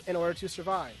him in order to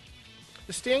survive.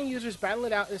 The stand users battle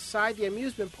it out inside the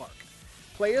amusement park.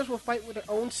 Players will fight with their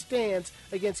own stands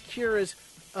against Kira's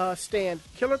stand,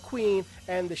 Killer Queen,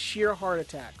 and the Sheer Heart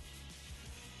Attack.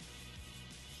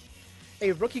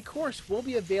 A rookie course will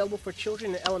be available for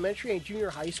children in elementary and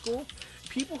junior high school.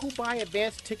 People who buy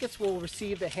advanced tickets will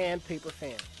receive the hand paper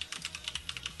fan.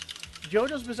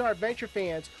 JoJo's Bizarre Adventure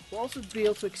fans will also be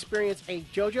able to experience a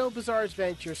JoJo Bizarre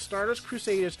Adventure Stardust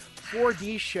Crusaders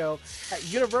 4D show at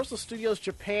Universal Studios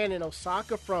Japan in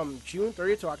Osaka from June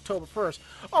 30th to October 1st.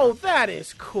 Oh, that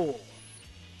is cool!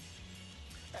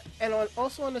 And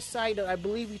also on the side note, I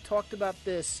believe we talked about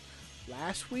this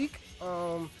last week.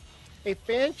 A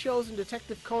fan-chosen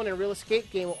Detective Conan Real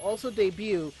Escape game will also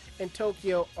debut in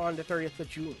Tokyo on the 30th of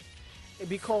June. It'll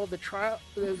be called the Trials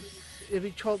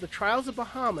of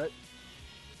Bahamut,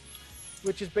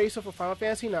 which is based off of Final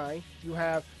Fantasy IX. You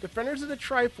have Defenders of the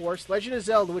Triforce, Legend of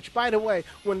Zelda, which, by the way,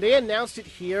 when they announced it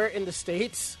here in the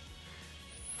States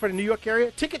for the New York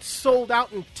area, tickets sold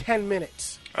out in 10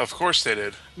 minutes. Of course they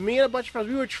did. Me and a bunch of friends,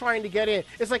 we were trying to get in.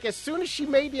 It's like as soon as she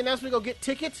made the announcement to go get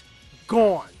tickets,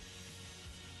 gone.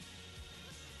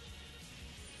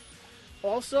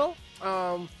 Also,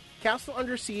 Castle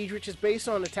Under Siege, which is based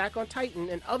on Attack on Titan,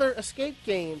 and other escape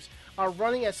games are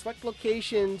running at select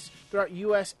locations throughout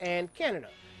U.S. and Canada.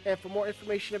 And for more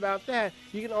information about that,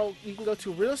 you can go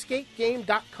to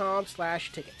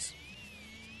realescapegame.com/tickets.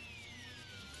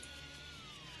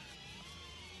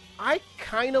 I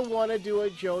kind of want to do a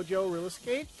JoJo Real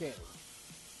Escape game.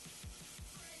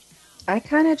 I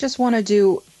kind of just want to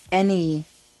do any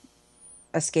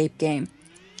escape game.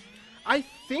 I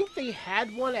think they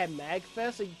had one at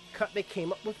MagFest. They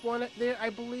came up with one there, I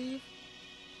believe.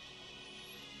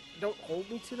 Don't hold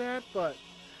me to that, but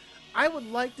I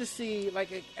would like to see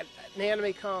like an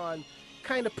Anime Con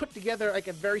kind of put together like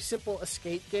a very simple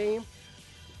escape game.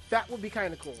 That would be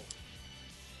kind of cool.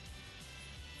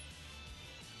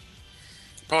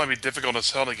 Probably be difficult as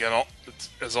hell to get all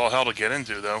hell to get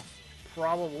into, though.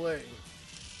 Probably.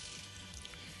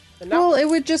 Well, it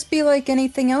would just be like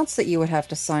anything else that you would have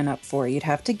to sign up for. You'd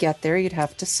have to get there, you'd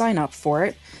have to sign up for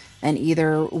it, and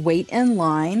either wait in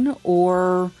line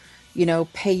or,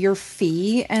 pay your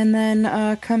fee and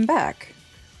then come back.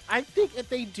 I think if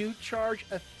they do charge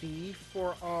a fee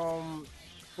for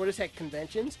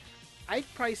conventions, I'd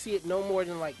probably see it no more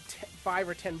than like $5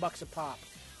 or $10 a pop,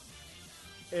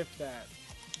 if that.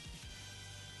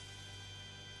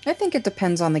 I think it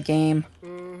depends on the game.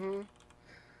 Mm-hmm.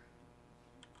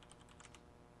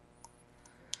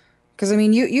 Because,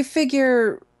 you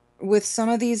figure with some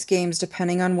of these games,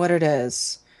 depending on what it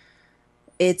is,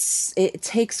 it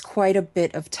takes quite a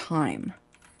bit of time.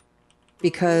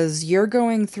 Because you're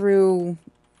going through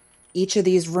each of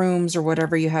these rooms or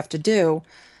whatever you have to do.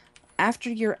 After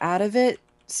you're out of it,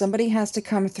 somebody has to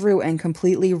come through and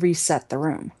completely reset the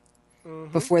room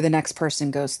before the next person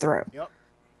goes through. Yep.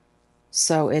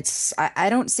 So I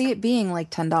don't see it being like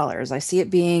 $10. I see it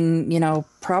being,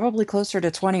 probably closer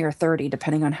to 20 or 30,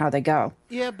 depending on how they go.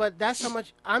 Yeah, but that's how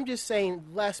much. I'm just saying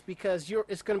less because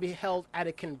it's going to be held at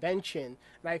a convention,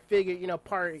 and I figure,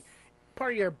 part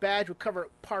of your badge will cover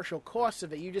partial costs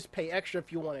of it. You just pay extra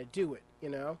if you want to do it.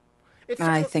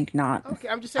 I think not. Okay,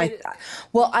 I'm just saying.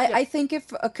 I think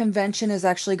if a convention is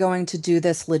actually going to do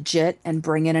this legit and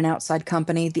bring in an outside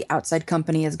company, the outside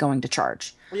company is going to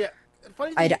charge. Yeah.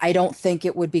 I don't think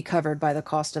it would be covered by the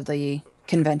cost of the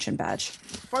convention badge.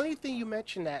 Funny thing you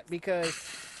mentioned that, because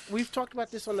we've talked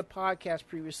about this on the podcast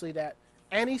previously, that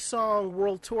Anisong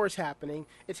World Tour is happening.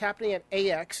 It's happening at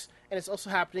AX, and it's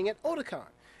also happening at Otakon.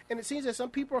 And it seems that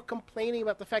some people are complaining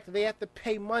about the fact that they have to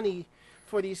pay money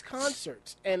for these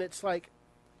concerts. And it's like,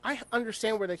 I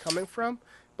understand where they're coming from,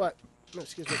 but,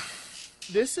 excuse me,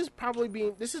 this is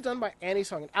done by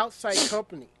Anisong, an outside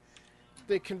company.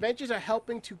 The conventions are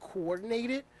helping to coordinate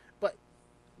it, but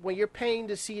when you're paying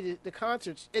to see the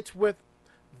concerts, it's with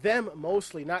them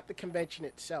mostly, not the convention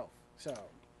itself. So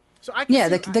I can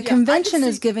see, the convention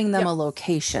is giving them a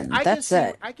location. That's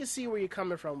it. I can see where you're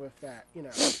coming from with that.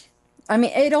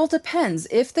 It all depends.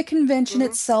 If the convention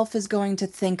itself is going to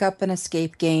think up an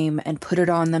escape game and put it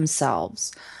on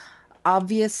themselves,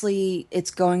 obviously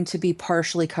it's going to be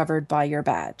partially covered by your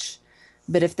badge.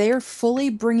 But if they are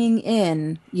fully bringing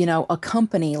in, a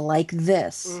company like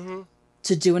this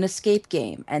to do an escape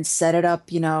game and set it up,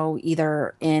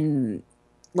 either in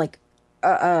like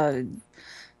in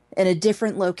a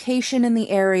different location in the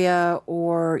area,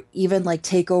 or even like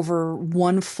take over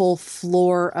one full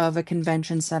floor of a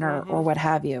convention center or what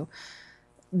have you,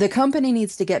 the company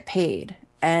needs to get paid.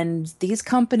 And these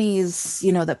companies,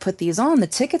 you know, that put these on, the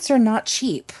tickets are not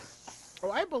cheap. Oh,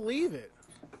 I believe it.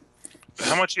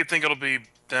 How much do you think it'll be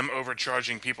them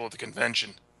overcharging people at the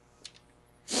convention?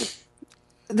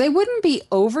 They wouldn't be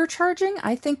overcharging.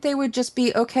 I think they would just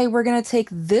be, okay, we're going to take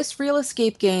this Real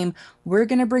Escape game. We're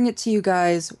going to bring it to you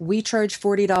guys. We charge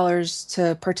 $40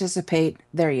 to participate.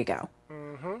 There you go.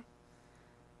 Mm-hmm.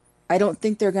 I don't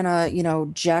think they're going to, you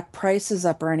know, jack prices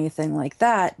up or anything like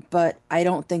that. But I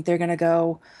don't think they're going to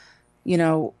go, you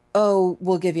know, oh,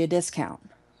 we'll give you a discount.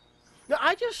 No,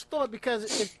 I just thought because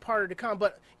it's part of the con,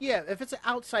 but yeah, if it's an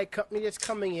outside company that's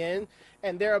coming in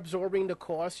and they're absorbing the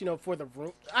cost, you know, for the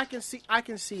room, I can see that. I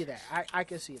can see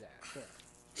that. Yeah.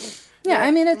 Yeah,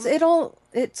 I mean,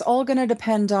 it's all going to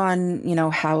depend on, you know,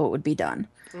 how it would be done.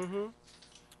 Mm-hmm.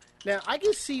 Now, I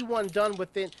can see one done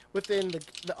within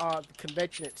the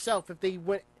convention itself if they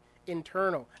went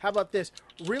internal. How about this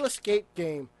Real Escape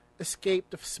game? Escape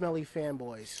the smelly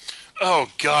fanboys. Oh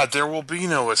God, there will be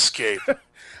no escape.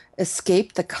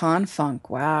 Escape the Confunk.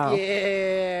 Wow.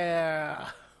 Yeah.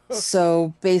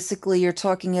 So basically, you're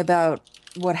talking about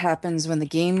what happens when the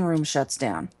game room shuts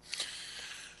down.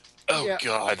 Oh Yeah.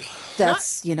 God.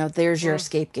 That's, you know, there's your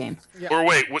escape game. Yeah. Or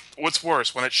wait, what's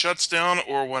worse, when it shuts down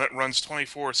or when it runs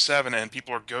 24/7 and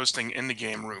people are ghosting in the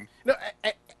game room? No,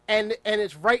 and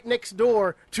it's right next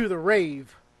door to the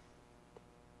rave.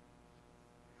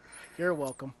 You're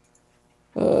welcome.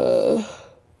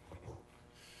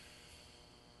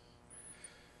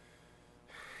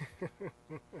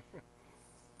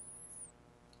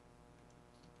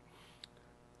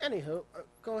 Anywho,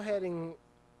 go ahead and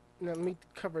let me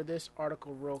cover this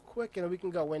article real quick, and then we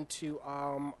can go into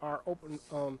our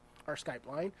Skype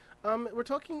line. We're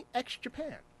talking X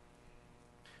Japan.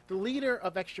 The leader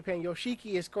of X Japan,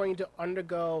 Yoshiki, is going to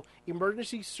undergo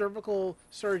emergency cervical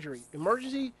surgery.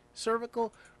 Emergency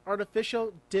cervical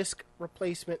artificial disc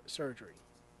replacement surgery.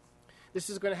 This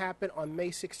is going to happen on May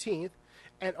 16th,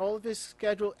 and all of his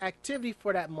scheduled activity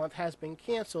for that month has been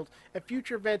canceled, and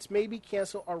future events may be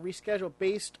canceled or rescheduled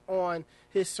based on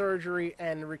his surgery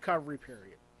and recovery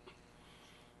period.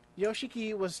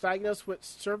 Yoshiki was diagnosed with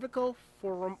cervical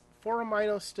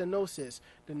foraminostenosis,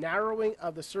 the narrowing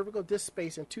of the cervical disc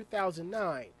space, in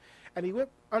 2009, and he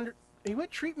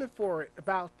went treatment for it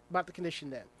about the condition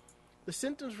then. The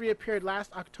symptoms reappeared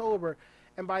last October,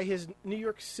 and by his New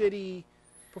York City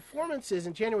performances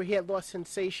in January, he had lost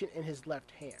sensation in his left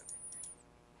hand.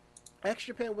 X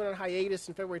Japan went on hiatus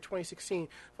in February 2016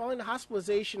 following the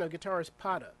hospitalization of guitarist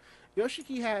Pada.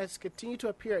 Yoshiki has continued to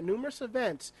appear at numerous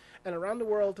events and around the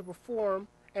world to perform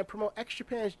and promote X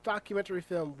Japan's documentary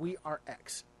film We Are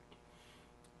X.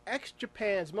 X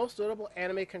Japan's most notable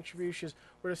anime contributions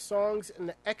were the songs in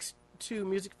the X2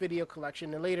 music video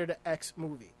collection and later the X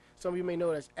movie. Some of you may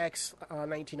know it as X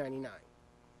 1999.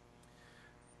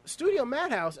 Studio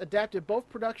Madhouse adapted both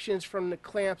productions from the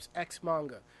Clamps X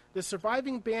manga. The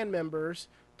surviving band members,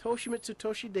 Toshimitsu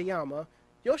Toshiyama,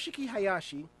 Yoshiki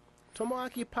Hayashi,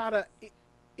 Tomoaki Pada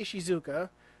Ishizuka,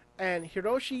 and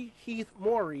Hiroshi Heath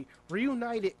Mori,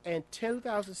 reunited in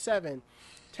 2007,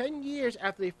 10 years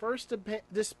after they first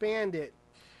disbanded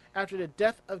after the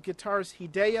death of guitarist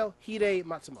Hideo "Hide"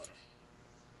 Matsumoto.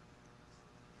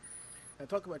 Now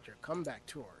talk about your comeback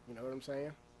tour, you know what I'm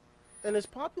saying? And as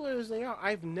popular as they are,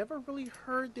 I've never really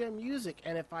heard their music,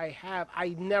 and if I have, I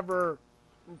never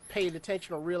paid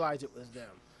attention or realized it was them.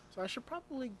 So I should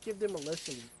probably give them a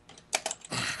listen.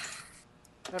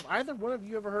 Have either one of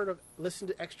you ever listened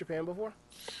to X Japan before?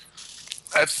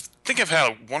 I think I've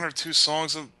had one or two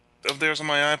songs of theirs on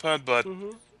my iPod, but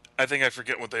I think I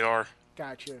forget what they are.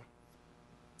 Gotcha.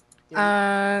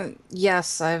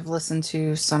 Yes, I've listened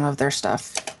to some of their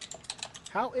stuff.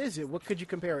 How is it? What could you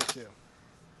compare it to?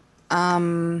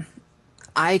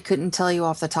 I couldn't tell you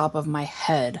off the top of my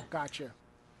head, Gotcha.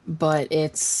 but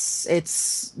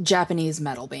it's Japanese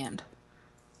metal band.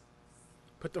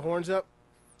 Put the horns up?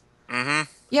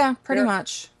 Yeah, pretty Fair.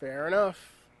 much. Fair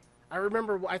enough. I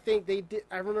remember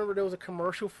there was a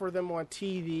commercial for them on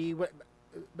TV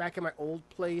back in my old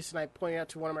place, and I pointed out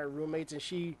to one of my roommates, and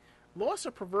she lost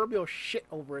her proverbial shit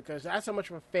over it because that's how much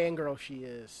of a fangirl she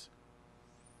is.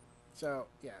 So,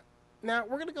 yeah. Now,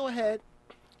 we're going to go ahead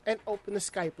and open the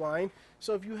Skype line.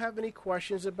 So if you have any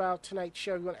questions about tonight's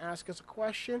show, you want to ask us a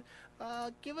question,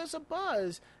 give us a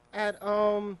buzz at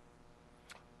Anime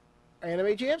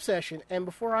Jam Session. And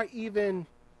before I even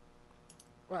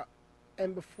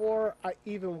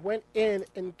went in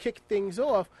and kicked things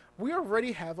off, we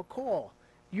already have a call.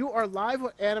 You are live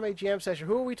on Anime Jam Session.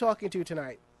 Who are we talking to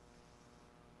tonight?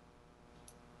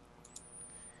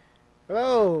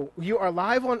 Hello, you are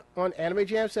live on Anime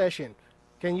Jam Session.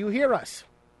 Can you hear us?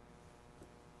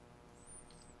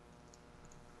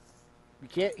 We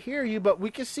can't hear you, but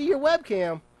we can see your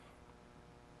webcam.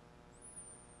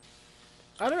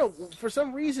 I don't know. For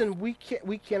some reason, we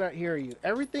cannot hear you.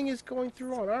 Everything is going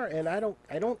through on our end. I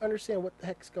don't understand what the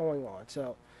heck's going on.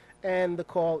 So, and the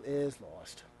call is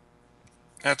lost.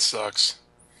 That sucks.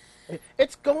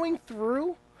 It's going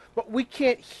through, but we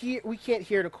can't hear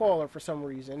the caller for some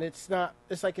reason. It's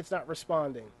like it's not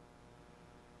responding.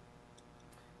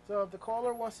 So if the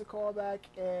caller wants to call back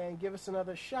and give us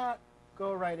another shot,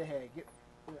 go right ahead.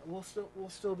 We'll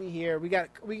still be here.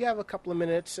 We have a couple of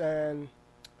minutes. And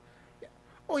yeah.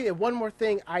 Oh yeah, one more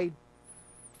thing. I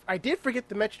did forget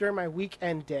to mention during my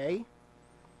weekend day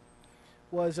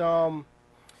was I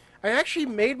actually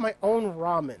made my own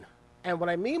ramen. And what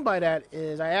I mean by that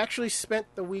is I actually spent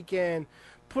the weekend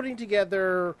putting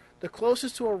together the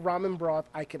closest to a ramen broth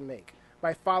I can make.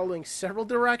 By following several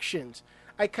directions,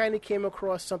 I kind of came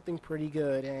across something pretty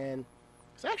good, and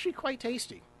it's actually quite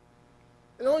tasty.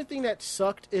 The only thing that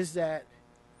sucked is that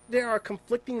there are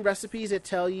conflicting recipes that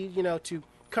tell you, to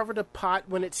cover the pot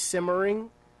when it's simmering.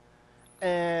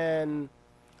 And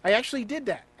I actually did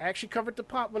that. I actually covered the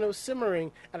pot when it was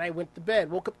simmering, and I went to bed.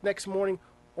 Woke up the next morning,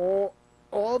 all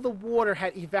the water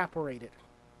had evaporated.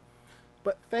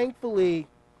 But thankfully,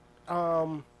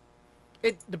 the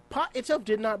pot itself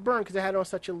did not burn because I had it on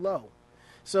such a low.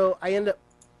 So I ended up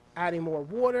adding more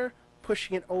water,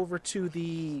 pushing it over to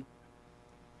the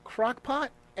crock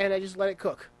pot, and I just let it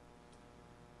cook.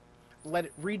 Let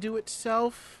it redo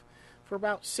itself for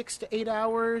about 6 to 8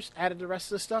 hours, added the rest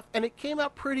of the stuff, and it came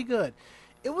out pretty good.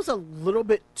 It was a little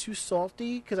bit too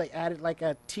salty because I added like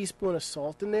a teaspoon of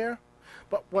salt in there.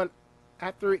 But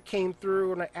after it came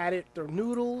through and I added the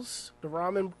noodles, the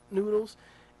ramen noodles,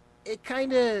 it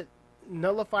kind of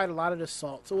nullified a lot of the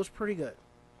salt, so it was pretty good.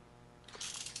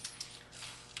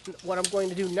 What I'm going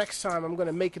to do next time, I'm going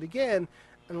to make it again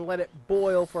and let it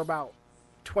boil for about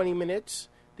 20 minutes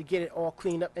to get it all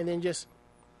cleaned up, and then just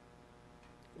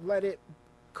let it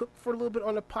cook for a little bit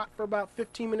on the pot for about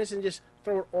 15 minutes and just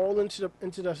throw it all into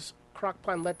the crock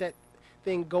pot and let that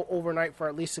thing go overnight for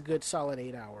at least a good solid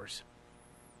 8 hours.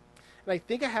 And I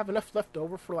think I have enough left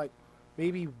over for like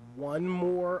maybe one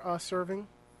more serving.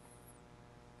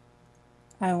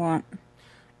 I want.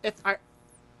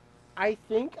 I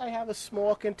think I have a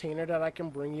small container that I can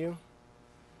bring you.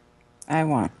 I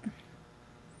want.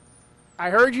 I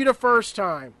heard you the first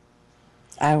time.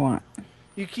 I want.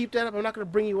 You keep that up, I'm not going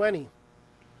to bring you any.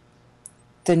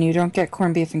 Then you don't get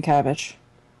corned beef and cabbage.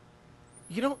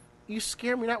 You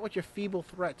scare me not with your feeble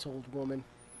threats, old woman.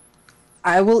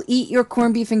 I will eat your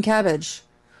corned beef and cabbage.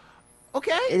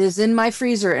 Okay. It is in my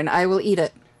freezer, and I will eat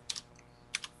it.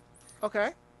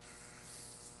 Okay.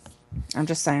 I'm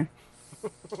just saying.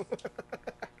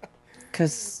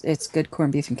 Because it's good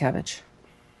corned beef and cabbage.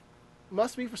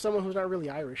 Must be for someone who's not really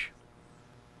Irish.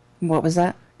 What was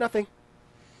that? Nothing.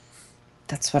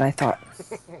 That's what I thought.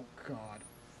 Oh, God.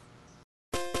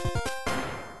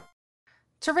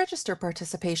 To register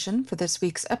participation for this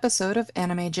week's episode of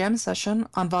Anime Jam Session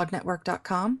on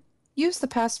VogNetwork.com, use the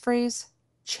passphrase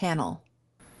channel.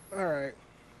 All right.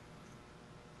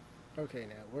 Okay,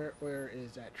 now, where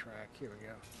is that track? Here we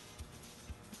go.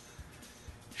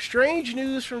 Strange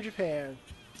news from Japan.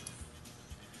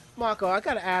 Mako, I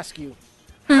gotta ask you,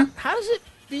 how does it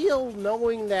feel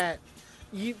knowing that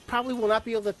you probably will not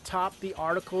be able to top the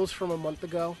articles from a month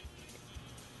ago?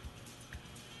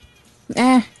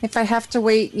 If I have to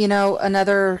wait,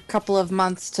 another couple of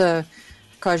months to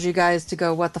cause you guys to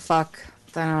go, what the fuck,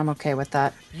 then I'm okay with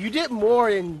that. You did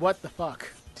more than what the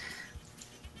fuck.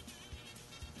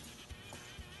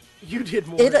 You did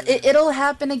more. It'll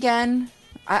happen again.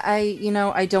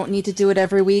 I don't need to do it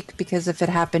every week, because if it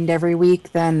happened every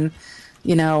week, then,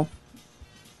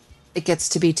 it gets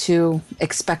to be too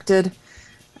expected.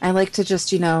 I like to just,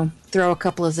 throw a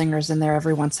couple of zingers in there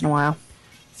every once in a while.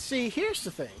 See, here's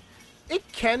the thing. It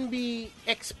can be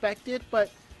expected, but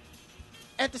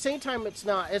at the same time, it's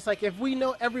not. It's like if we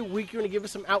know every week you're going to give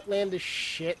us some outlandish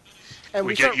shit, and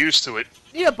we get used to it.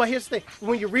 Yeah, but here's the thing.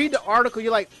 When you read the article,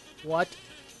 you're like, what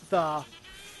the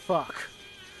fuck?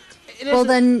 Well,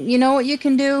 then, you know what you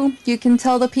can do? You can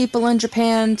tell the people in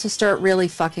Japan to start really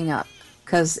fucking up,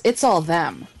 because it's all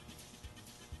them.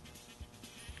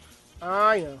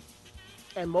 I know.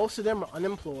 And most of them are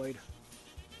unemployed.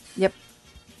 Yep.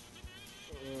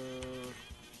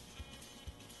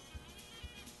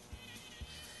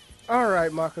 All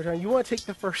right, Mako-chan, you want to take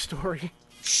the first story?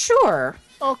 Sure.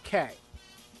 Okay.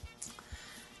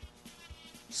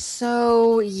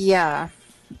 So, yeah.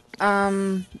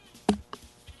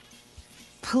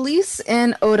 Police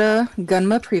in Oda,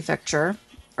 Gunma Prefecture,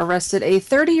 arrested a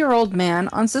 30-year-old man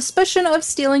on suspicion of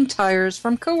stealing tires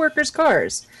from coworkers'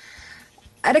 cars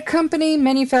at a company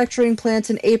manufacturing plant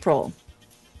in April.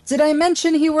 Did I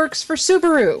mention he works for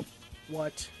Subaru?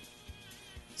 What?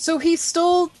 So he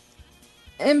stole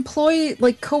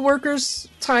co-workers'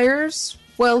 tires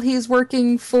while he's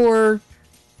working for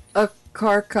a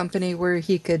car company where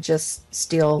he could just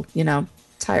steal,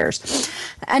 tires.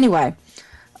 Anyway,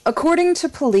 according to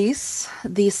police,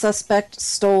 the suspect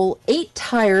stole 8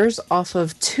 tires off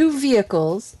of 2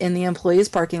 vehicles in the employee's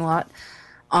parking lot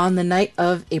on the night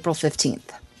of April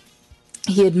 15th.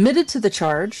 He admitted to the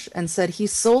charge and said he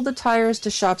sold the tires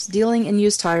to shops dealing in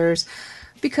used tires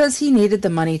because he needed the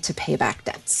money to pay back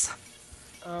debts.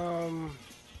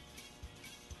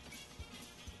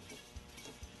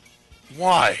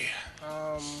 Why?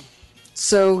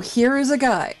 So here is a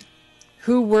guy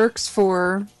who works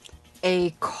for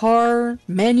a car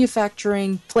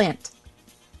manufacturing plant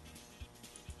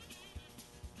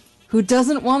who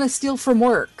doesn't want to steal from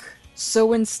work,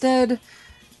 so instead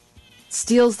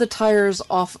steals the tires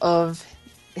off of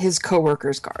his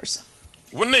coworkers' cars.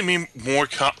 Wouldn't it mean more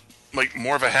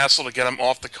of a hassle to get them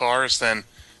off the cars than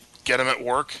get them at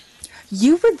work?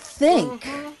 You would think.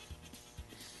 Mm-hmm.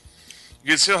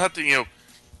 You'd still have to,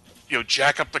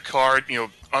 jack up the car,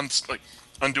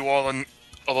 undo all the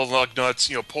lug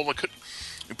nuts,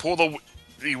 pull the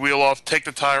wheel off, take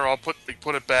the tire off, put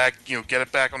it back, get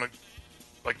it back on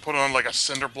put it on like a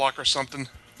cinder block or something.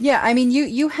 Yeah, I mean,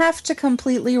 you have to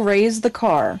completely raise the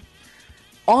car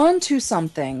onto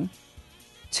something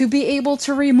to be able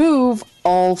to remove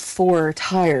all 4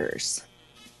 tires.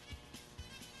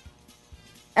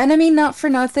 And I mean, not for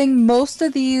nothing, most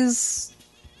of these,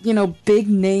 big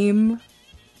name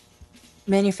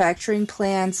manufacturing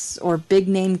plants or big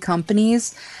name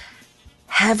companies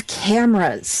have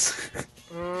cameras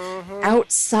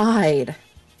outside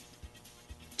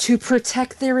to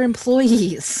protect their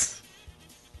employees.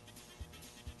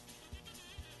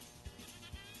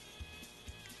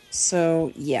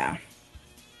 So, yeah.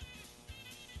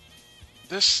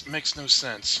 This makes no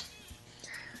sense.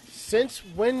 Since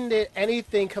when did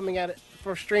anything coming out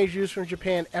for strange news from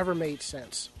Japan ever made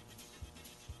sense?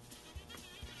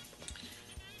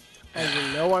 And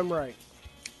you know I'm right.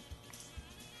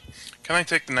 Can I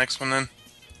take the next one then?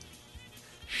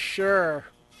 Sure.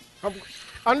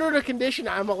 Under the condition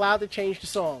I'm allowed to change the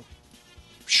song.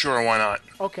 Sure, why not?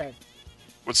 Okay.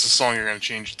 What's the song you're going to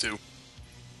change it to?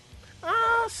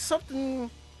 Something...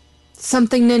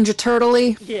 Something Ninja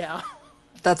Turtle-y? Yeah.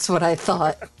 That's what I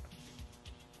thought.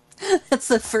 That's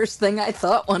the first thing I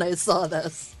thought when I saw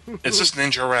this. Is this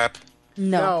ninja rap?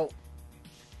 No.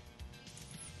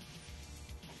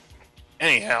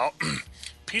 Anyhow,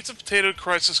 pizza potato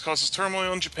crisis causes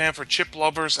turmoil in Japan for chip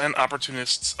lovers and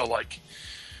opportunists alike.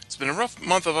 It's been a rough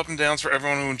month of up and downs for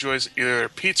everyone who enjoys either their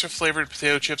pizza-flavored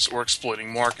potato chips or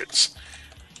exploiting markets.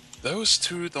 Those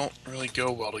two don't really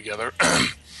go well together.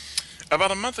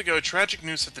 About a month ago, tragic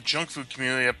news hit the junk food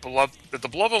community that the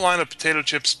beloved line of potato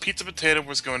chips, Pizza Potato,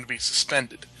 was going to be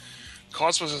suspended.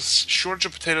 Cause was a shortage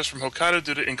of potatoes from Hokkaido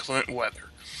due to inclement weather.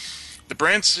 The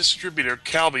brand's distributor,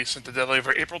 Calbee, sent a deadline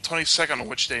for April 22nd, on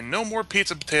which day no more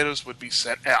pizza potatoes would be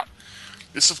sent out.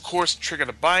 This, of course, triggered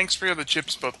a buying spree of the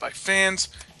chips both by fans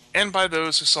and by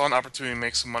those who saw an opportunity to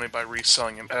make some money by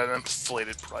reselling them at an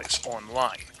inflated price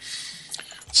online.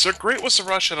 So great was the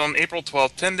rush that on April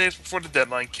 12th, 10 days before the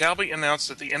deadline, Calbee announced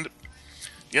that the end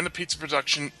of pizza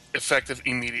production effective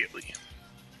immediately.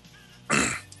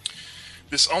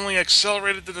 This only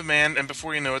accelerated the demand, and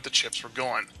before you know it, the chips were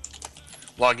gone.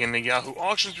 Logging into Yahoo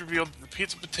Auctions revealed that the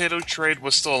pizza potato trade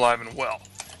was still alive and well.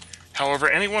 However,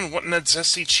 anyone wanting that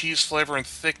zesty cheese flavor and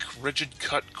thick, rigid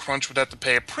cut crunch would have to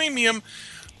pay a premium,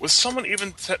 with someone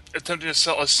even attempting to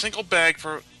sell a single bag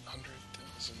for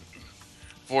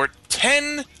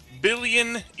 10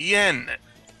 billion yen,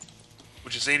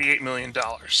 which is $88 million.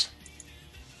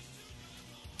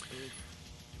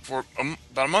 For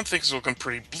about a month, things were looking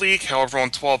pretty bleak. However, on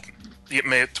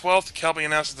May 12th, Calbee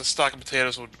announced that the stock of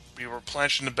potatoes would be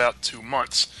replenished in about 2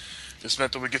 months. This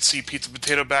meant that we could see Pizza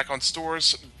Potato back on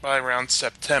stores by around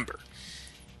September.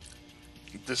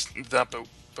 This did not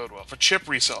bode well for chip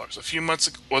resellers. A few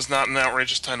months was not an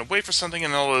outrageous time to wait for something,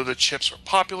 and although the chips were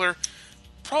popular,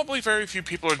 probably very few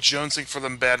people are jonesing for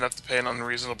them bad enough to pay an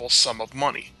unreasonable sum of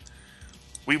money.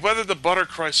 We weathered the butter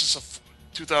crisis of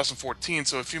 2014,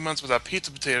 so a few months without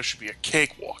pizza potatoes should be a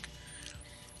cakewalk.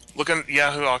 Looking at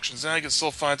Yahoo Auctions now, you can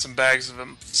still find some bags of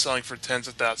them selling for tens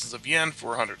of thousands of yen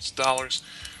for hundreds of dollars,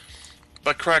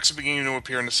 but cracks are beginning to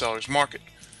appear in the seller's market.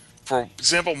 For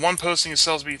example, one posting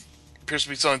appears to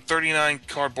be selling 39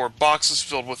 cardboard boxes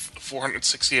filled with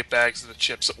 468 bags of the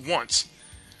chips at once.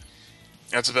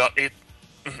 That's about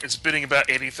is bidding about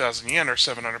 80,000 yen or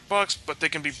 $700, but they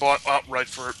can be bought outright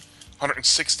for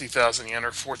 160,000 yen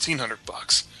or 1,400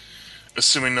 bucks.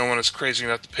 Assuming no one is crazy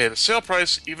enough to pay the sale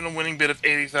price, even a winning bid of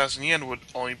 80,000 yen would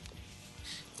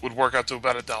work out to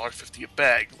about $1.50 a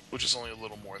bag, which is only a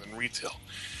little more than retail.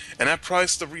 And at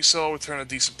price, the reseller would turn a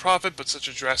decent profit, but such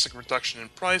a drastic reduction in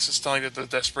price is telling that the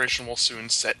desperation will soon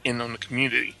set in on the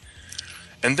community.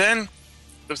 And then,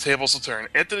 the tables will turn.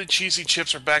 After the cheesy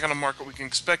chips are back on the market, we can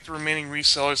expect the remaining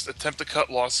resellers to attempt to cut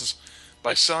losses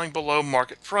by selling below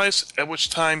market price, at which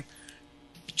time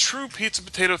true pizza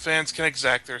potato fans can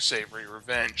exact their savory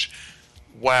revenge.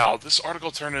 Wow, this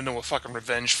article turned into a fucking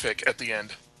revenge fic at the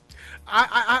end.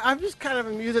 I'm just kind of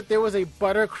amused that there was a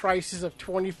butter crisis of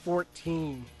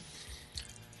 2014.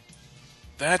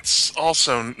 That's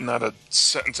also not a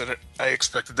sentence that I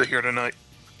expected to hear tonight.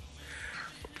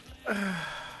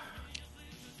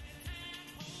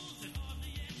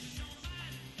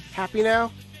 Happy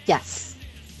now? Yes.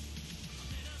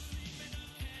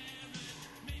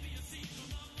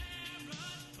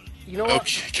 You know what?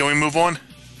 Okay, can we move on?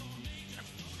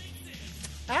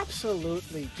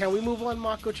 Absolutely. Can we move on,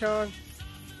 Mako-chan?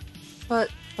 But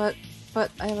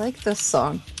I like this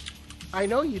song. I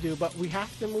know you do, but we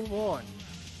have to move on.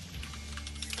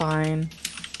 Fine.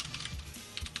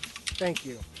 Thank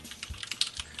you.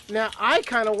 Now, I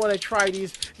kind of want to try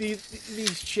these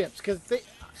chips, because they...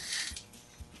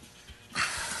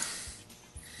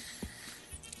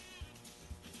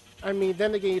 I mean,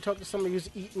 then again, you talk to somebody who's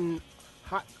eaten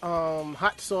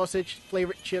hot sausage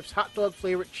flavored chips, hot dog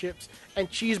flavored chips, and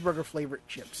cheeseburger flavored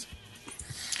chips.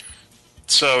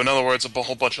 So, in other words, a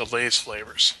whole bunch of Lay's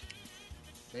flavors.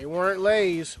 They weren't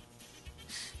Lay's.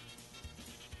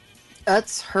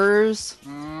 That's hers.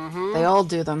 Mm-hmm. They all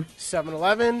do them.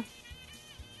 7-Eleven.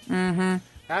 Mm-hmm.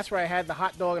 That's where I had the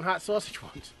hot dog and hot sausage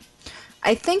ones.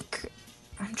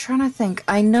 I'm trying to think.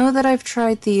 I know that I've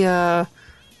tried the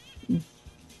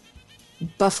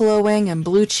buffalo wing and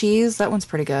blue cheese. That one's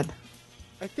pretty good.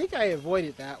 I think I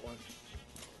avoided that one.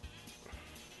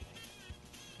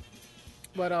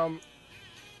 But,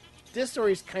 this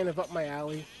story's kind of up my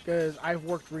alley, because I've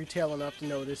worked retail enough to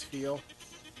know this feel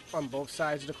on both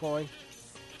sides of the coin.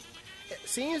 It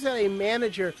seems that a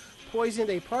manager poisoned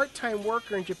a part-time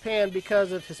worker in Japan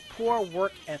because of his poor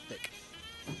work ethic.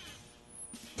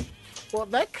 Well,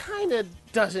 that kind of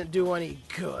doesn't do any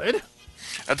good.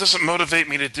 That doesn't motivate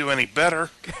me to do any better.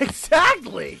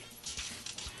 Exactly!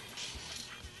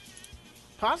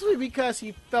 Possibly because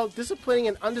he felt disciplining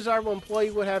an undesirable employee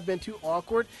would have been too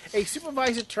awkward, a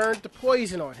supervisor turned to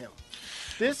poison on him.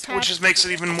 Which just makes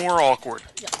it even more awkward.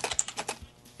 Yeah.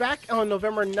 Back on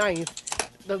November 9th,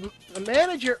 the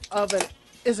manager of an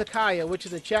izakaya, which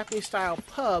is a Japanese-style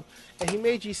pub in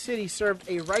Himeji City, served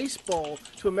a rice bowl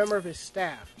to a member of his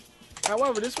staff.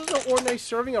 However, this was no ordinary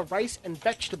serving of rice and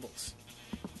vegetables.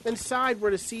 Inside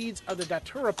were the seeds of the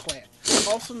datura plant,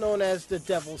 also known as the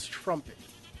devil's trumpet.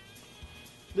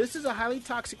 This is a highly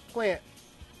toxic plant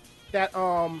that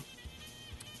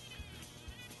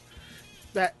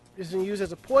has been used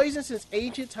as a poison since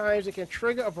ancient times. It can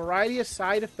trigger a variety of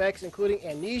side effects, including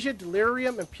amnesia,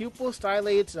 delirium, and pupils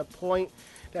dilated to the point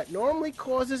that normally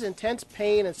causes intense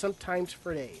pain and sometimes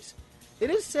for days. It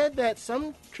is said that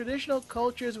some traditional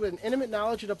cultures with an intimate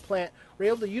knowledge of the plant were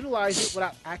able to utilize it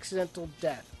without accidental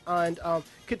death. And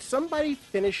could somebody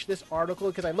finish this article?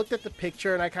 Because I looked at the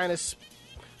picture and I kind of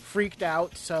freaked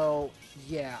out. So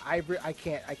yeah, I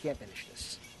can't finish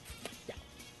this. Yeah,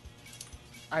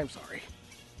 I'm sorry.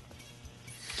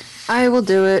 I will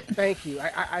do it. Thank you.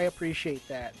 I appreciate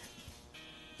that.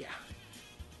 Yeah.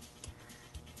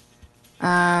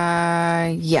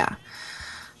 Yeah.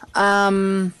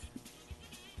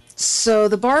 So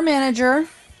the bar manager,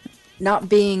 not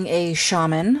being a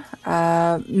shaman,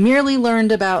 merely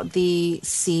learned about the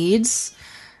seeds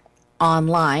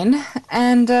online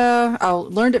and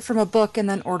learned it from a book and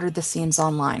then ordered the seeds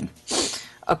online.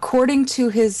 According to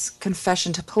his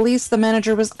confession to police, the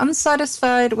manager was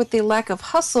unsatisfied with the lack of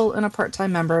hustle in a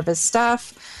part-time member of his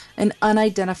staff, an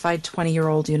unidentified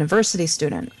 20-year-old university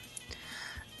student.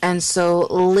 And so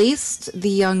laced the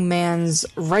young man's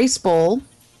rice bowl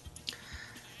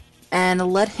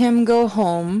and let him go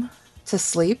home to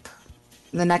sleep.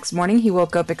 The next morning, he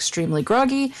woke up extremely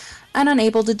groggy and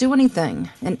unable to do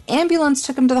anything. An ambulance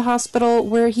took him to the hospital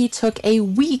where he took a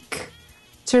week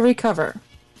to recover.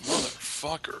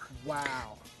 Motherfucker.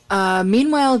 Wow.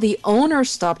 Meanwhile, the owner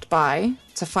stopped by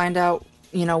to find out,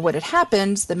 what had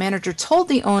happened. The manager told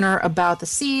the owner about the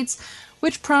seeds,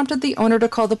 which prompted the owner to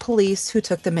call the police, who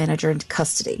took the manager into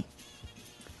custody.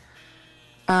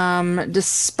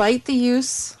 Despite the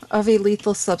use of a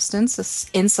lethal substance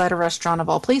inside a restaurant of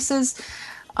all places,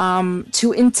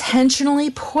 To intentionally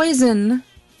poison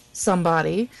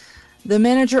somebody, the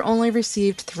manager only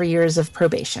received 3 years of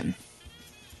probation.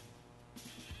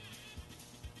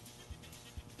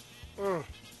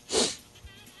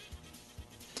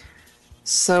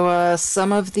 So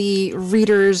some of the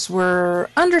readers were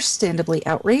understandably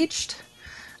outraged.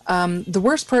 The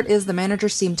worst part is the manager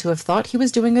seemed to have thought he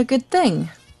was doing a good thing.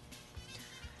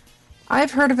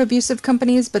 I've heard of abusive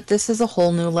companies, but this is a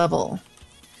whole new level.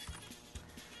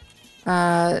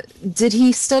 Did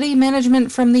he study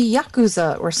management from the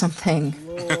Yakuza or something?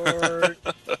 Lord.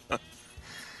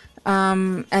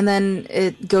 And then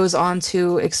it goes on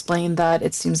to explain that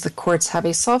it seems the courts have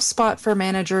a soft spot for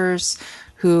managers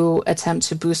who attempt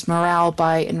to boost morale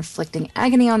by inflicting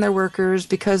agony on their workers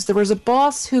because there was a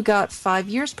boss who got 5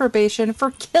 years probation for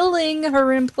killing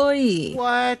her employee.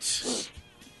 What?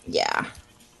 Yeah.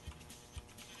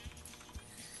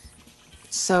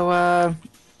 So,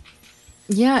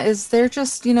 yeah, is there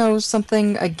just,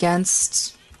 something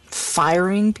against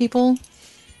firing people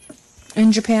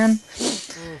in Japan?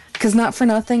 Because not for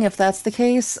nothing, if that's the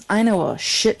case, I know a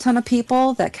shit ton of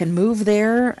people that can move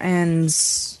there and,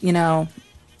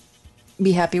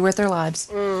 be happy with their lives.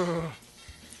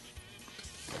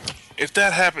 If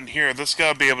that happened here, this guy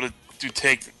would be able to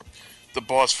take the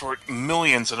boss for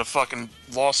millions in a fucking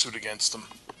lawsuit against him.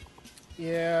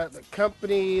 Yeah, the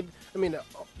company, the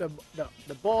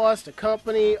boss, the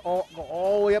company, go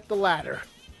all the way up the ladder.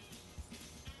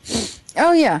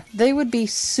 Oh yeah, they would be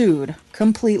sued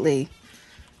completely.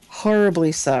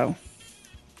 Horribly so.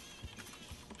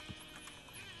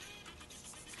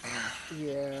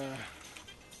 Yeah.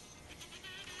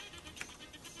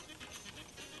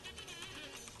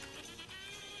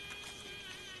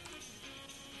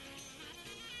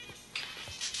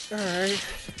 Alright.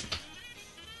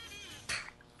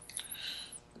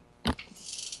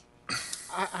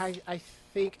 I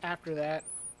think after that,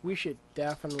 we should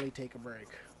definitely take a break.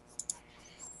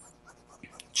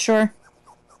 Sure.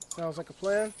 Sounds like a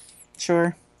plan?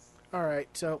 Sure. Alright,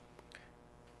 so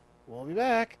we'll be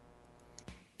back.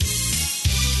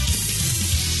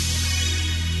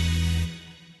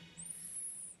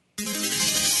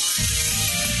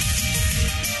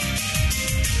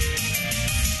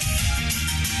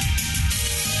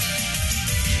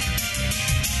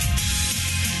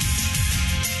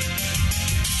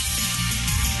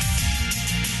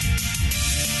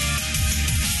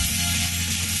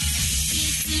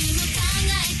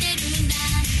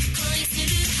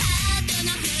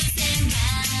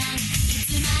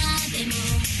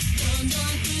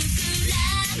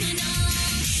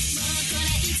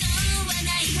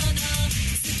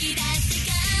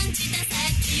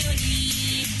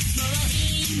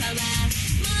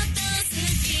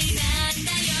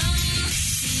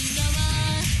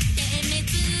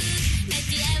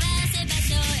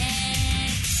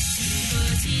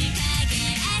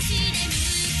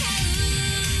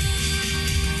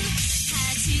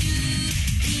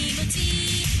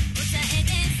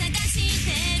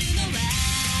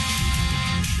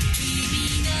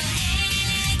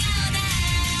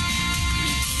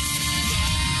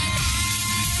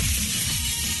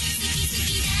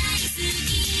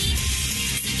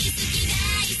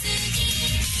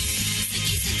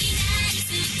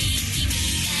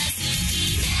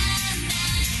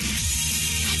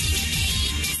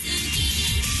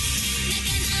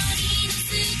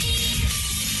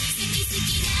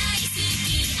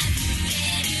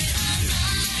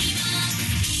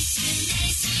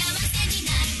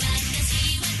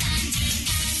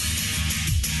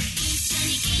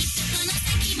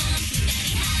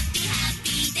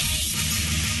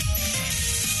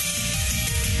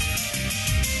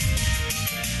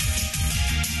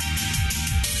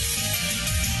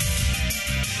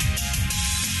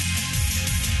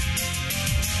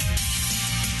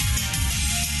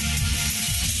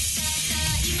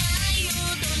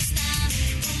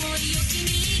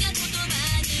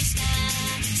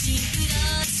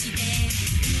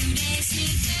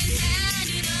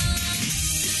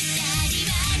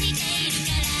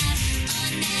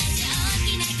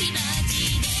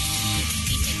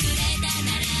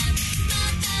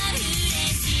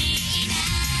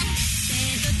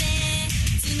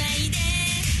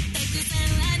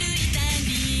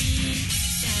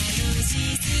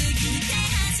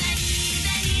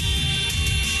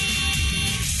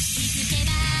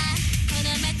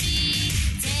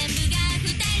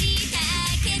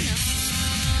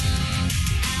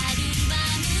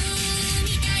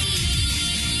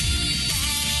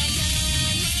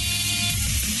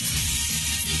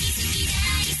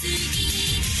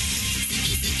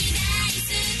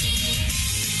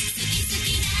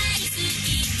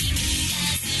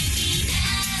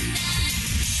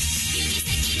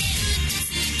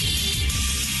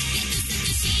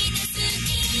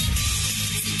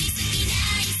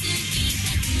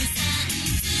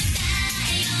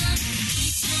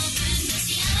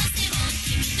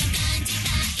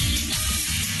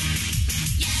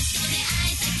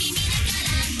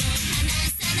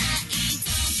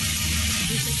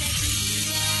 私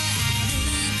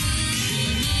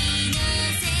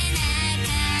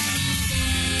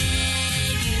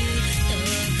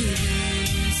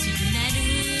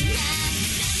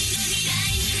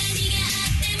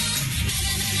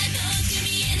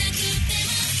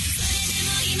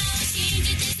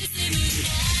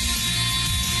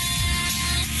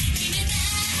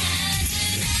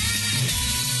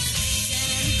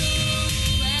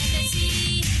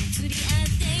釣り合っ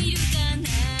ているかな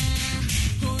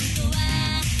本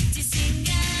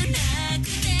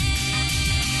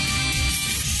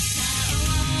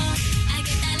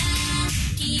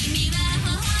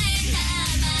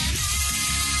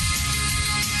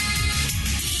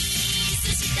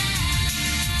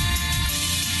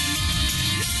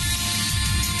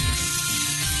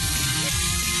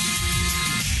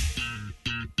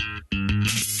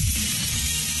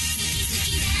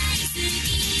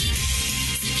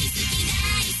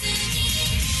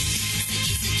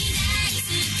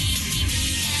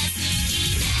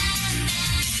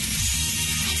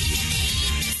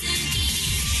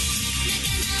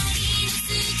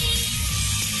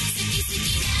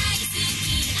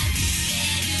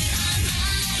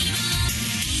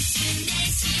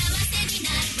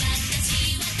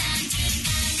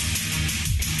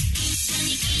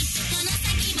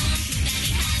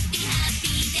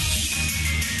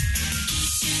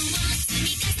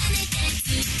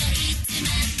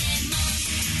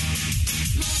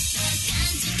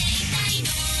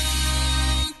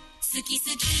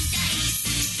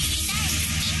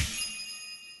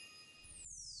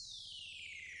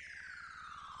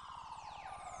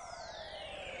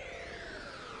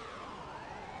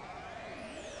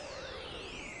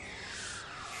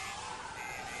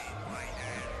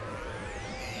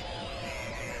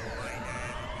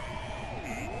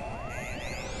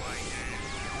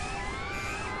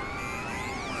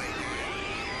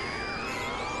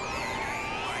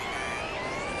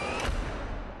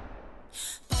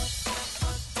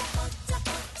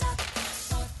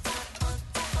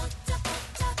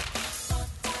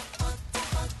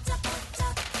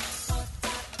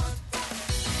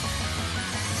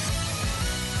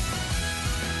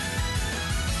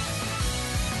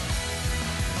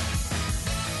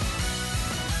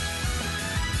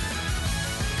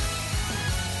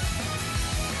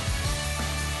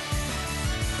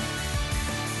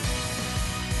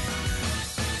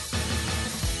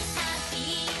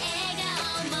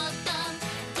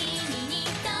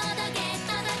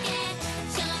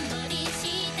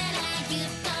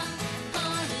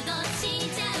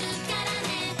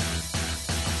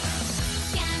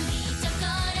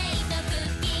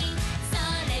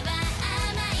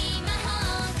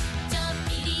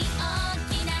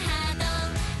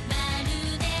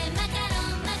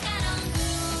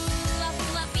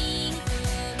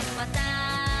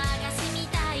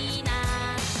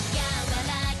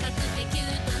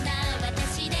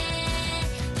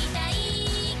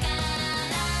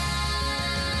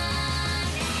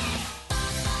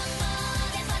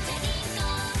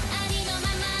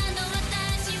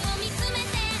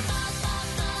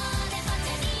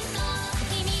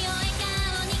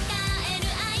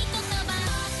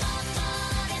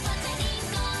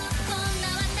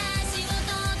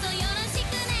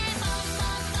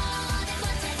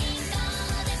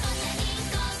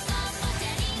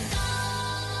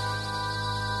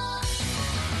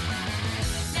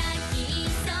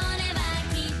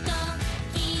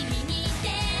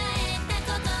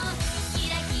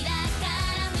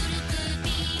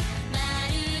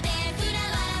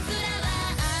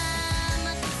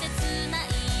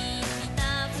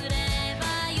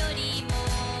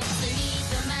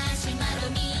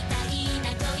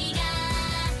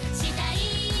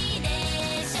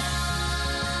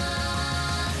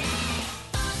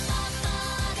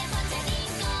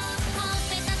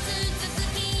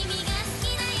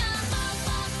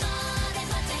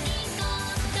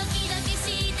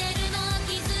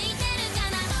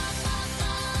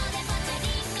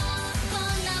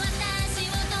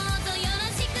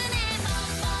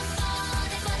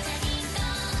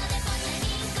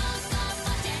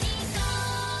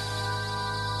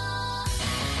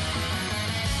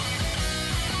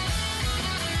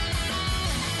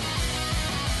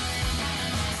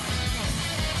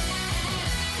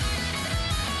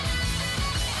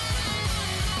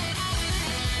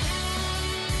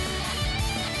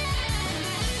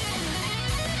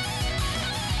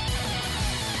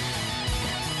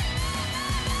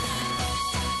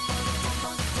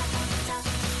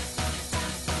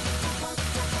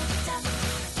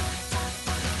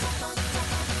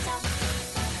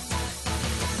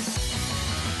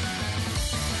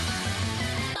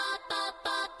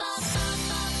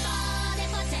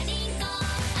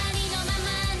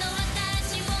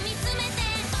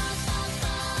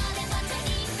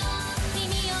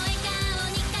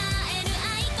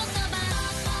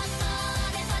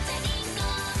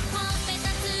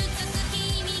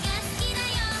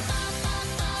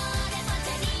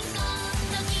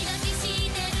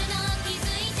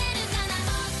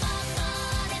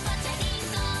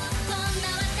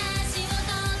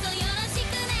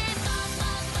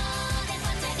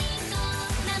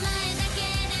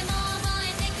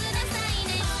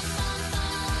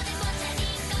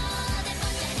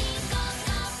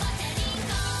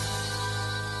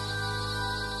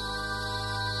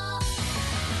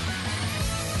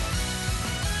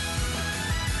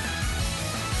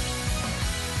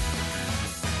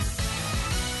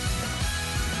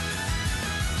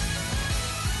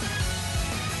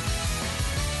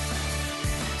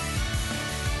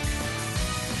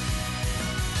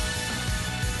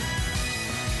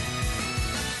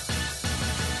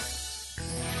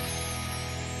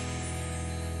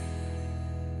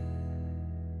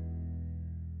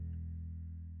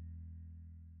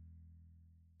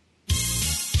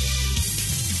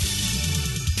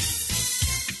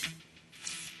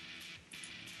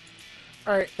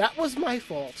All right, that was my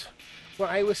fault. When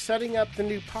I was setting up the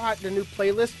new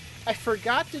playlist, I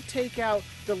forgot to take out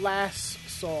the last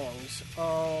songs.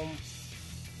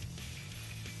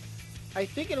 I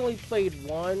think it only played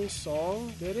one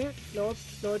song, did it? No,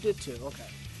 it did two. Okay.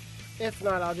 If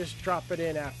not, I'll just drop it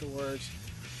in afterwards.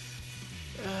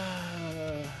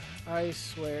 I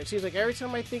swear. It seems like every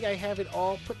time I think I have it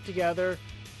all put together,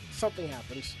 something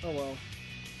happens. Oh well.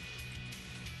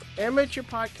 Amateur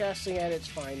podcasting at its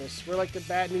finest. We're like the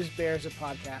Bad News Bears of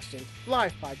podcasting.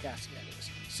 Live podcasting, that is.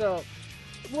 So,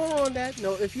 more on that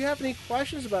note, if you have any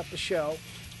questions about the show,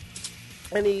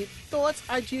 any thoughts,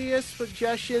 ideas,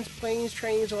 suggestions, planes,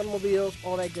 trains, automobiles,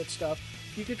 all that good stuff,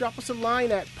 you can drop us a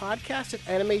line at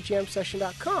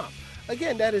podcast@animejamsession.com.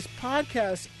 Again, that is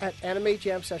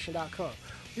podcast@animejamsession.com.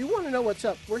 If you want to know what's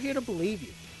up, we're here to believe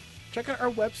you. Check out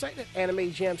our website at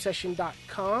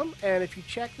animejamsession.com, and if you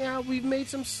check now, we've made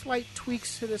some slight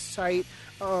tweaks to the site.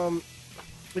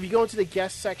 If you go into the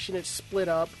guest section, it's split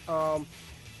up.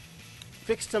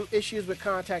 Fixed some issues with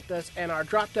Contact Us and our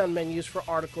drop-down menus for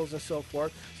articles and so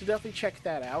forth, so definitely check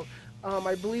that out.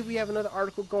 I believe we have another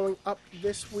article going up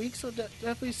this week, so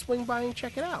definitely swing by and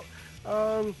check it out.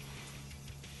 On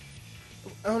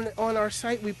our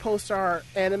site, we post our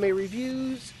anime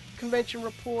reviews, convention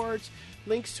reports,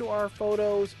 links to our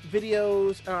photos,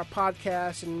 videos, and our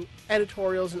podcasts, and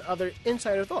editorials, and other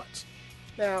insider thoughts.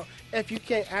 Now, if you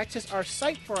can't access our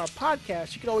site for our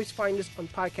podcast, you can always find us on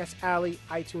Podcast Alley,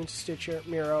 iTunes, Stitcher,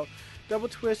 Miro, Double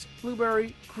Twist,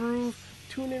 Blueberry, Groove,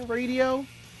 TuneIn Radio,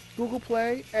 Google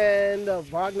Play, and the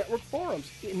VOG Network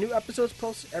forums. New episodes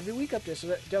posted every week up there, so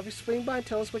definitely swing by and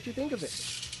tell us what you think of it.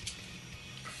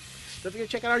 Don't forget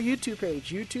to check out our YouTube page,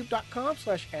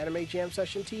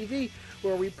 youtube.com/AnimeJamSessionTV,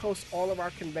 where we post all of our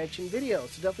convention videos.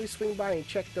 So definitely swing by and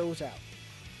check those out.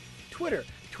 Twitter,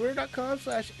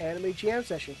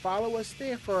 twitter.com/AnimeJamSession. Follow us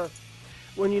there for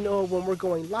when you know when we're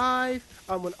going live,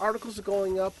 when articles are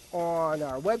going up on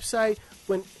our website,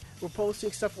 when we're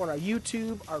posting stuff on our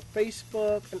YouTube, our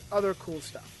Facebook, and other cool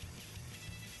stuff.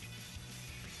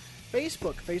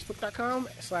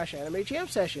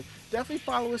 Facebook.com/AnimeJamSession. Definitely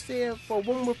follow us there for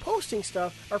when we're posting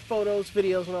stuff, our photos,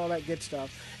 videos, and all that good stuff.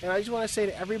 And I just want to say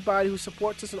to everybody who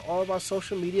supports us on all of our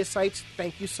social media sites,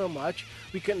 thank you so much.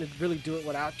 We couldn't really do it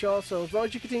without y'all. So as long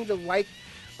as you continue to like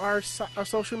our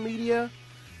social media,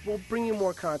 we'll bring you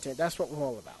more content. That's what we're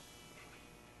all about.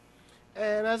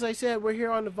 And as I said, we're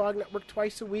here on the VOG Network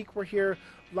twice a week. We're here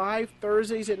live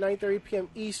Thursdays at 9:30 p.m.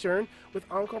 Eastern with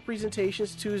encore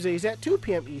presentations Tuesdays at 2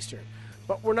 p.m. Eastern.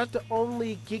 But we're not the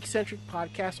only geek-centric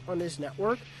podcast on this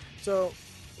network, so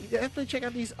definitely check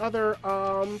out these other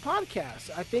podcasts.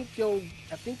 I think you'll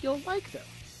like them.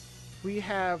 We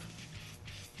have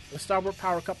the Star Wars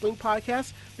Power Coupling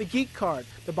Podcast, The Geek Card,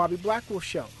 The Bobby Blackwell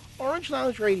Show, Orange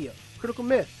Lounge Radio, Critical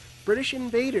Myth, British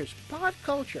Invaders, Pod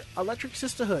Culture, Electric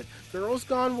Sisterhood, Girls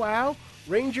Gone WoW,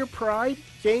 Ranger Pride,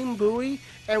 Game Buoy,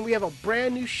 and we have a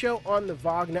brand new show on the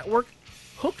VOG Network,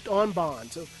 Hooked on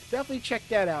Bond. So definitely check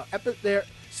that out. Their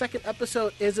second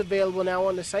episode is available now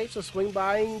on the site, so swing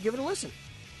by and give it a listen.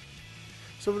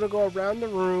 So we're going to go around the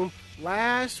room.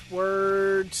 Last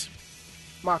words,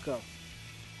 Mako.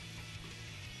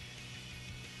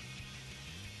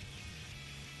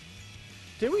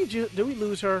 Did we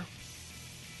lose her?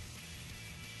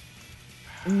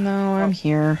 No, I'm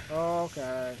here.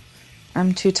 Okay.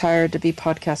 I'm too tired to be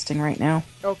podcasting right now.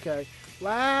 Okay.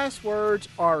 Last words,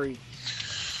 Ari.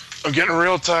 I'm getting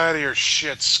real tired of your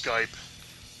shit, Skype.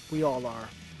 We all are.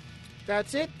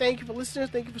 That's it. Thank you for listening.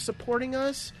 Thank you for supporting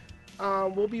us.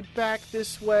 We'll be back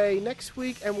this way next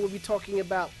week, and we'll be talking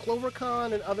about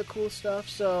CloverCon and other cool stuff.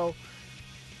 So,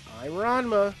 I'm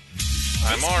Ranma.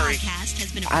 I'm Ari.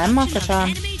 I'm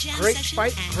Mako-chan. Great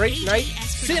fight, great night.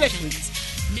 See you next week.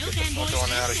 Get the fuck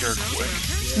on out of here quick.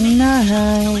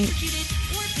 Night.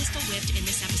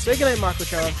 Say goodnight,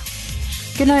 Mako-chan.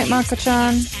 Good night,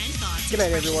 Mako-chan. Good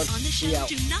night, everyone. On the show We out.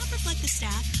 do not reflect the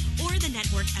staff or the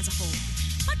network as a whole.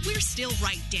 But we're still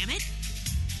right, damn it.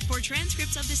 For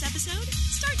transcripts of this episode,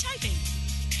 start typing.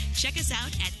 Check us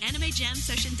out at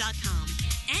AnimeJamSession.com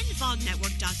and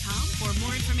VogNetwork.com for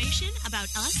more information about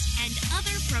us and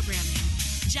other programming.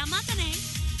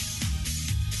 Jamatane!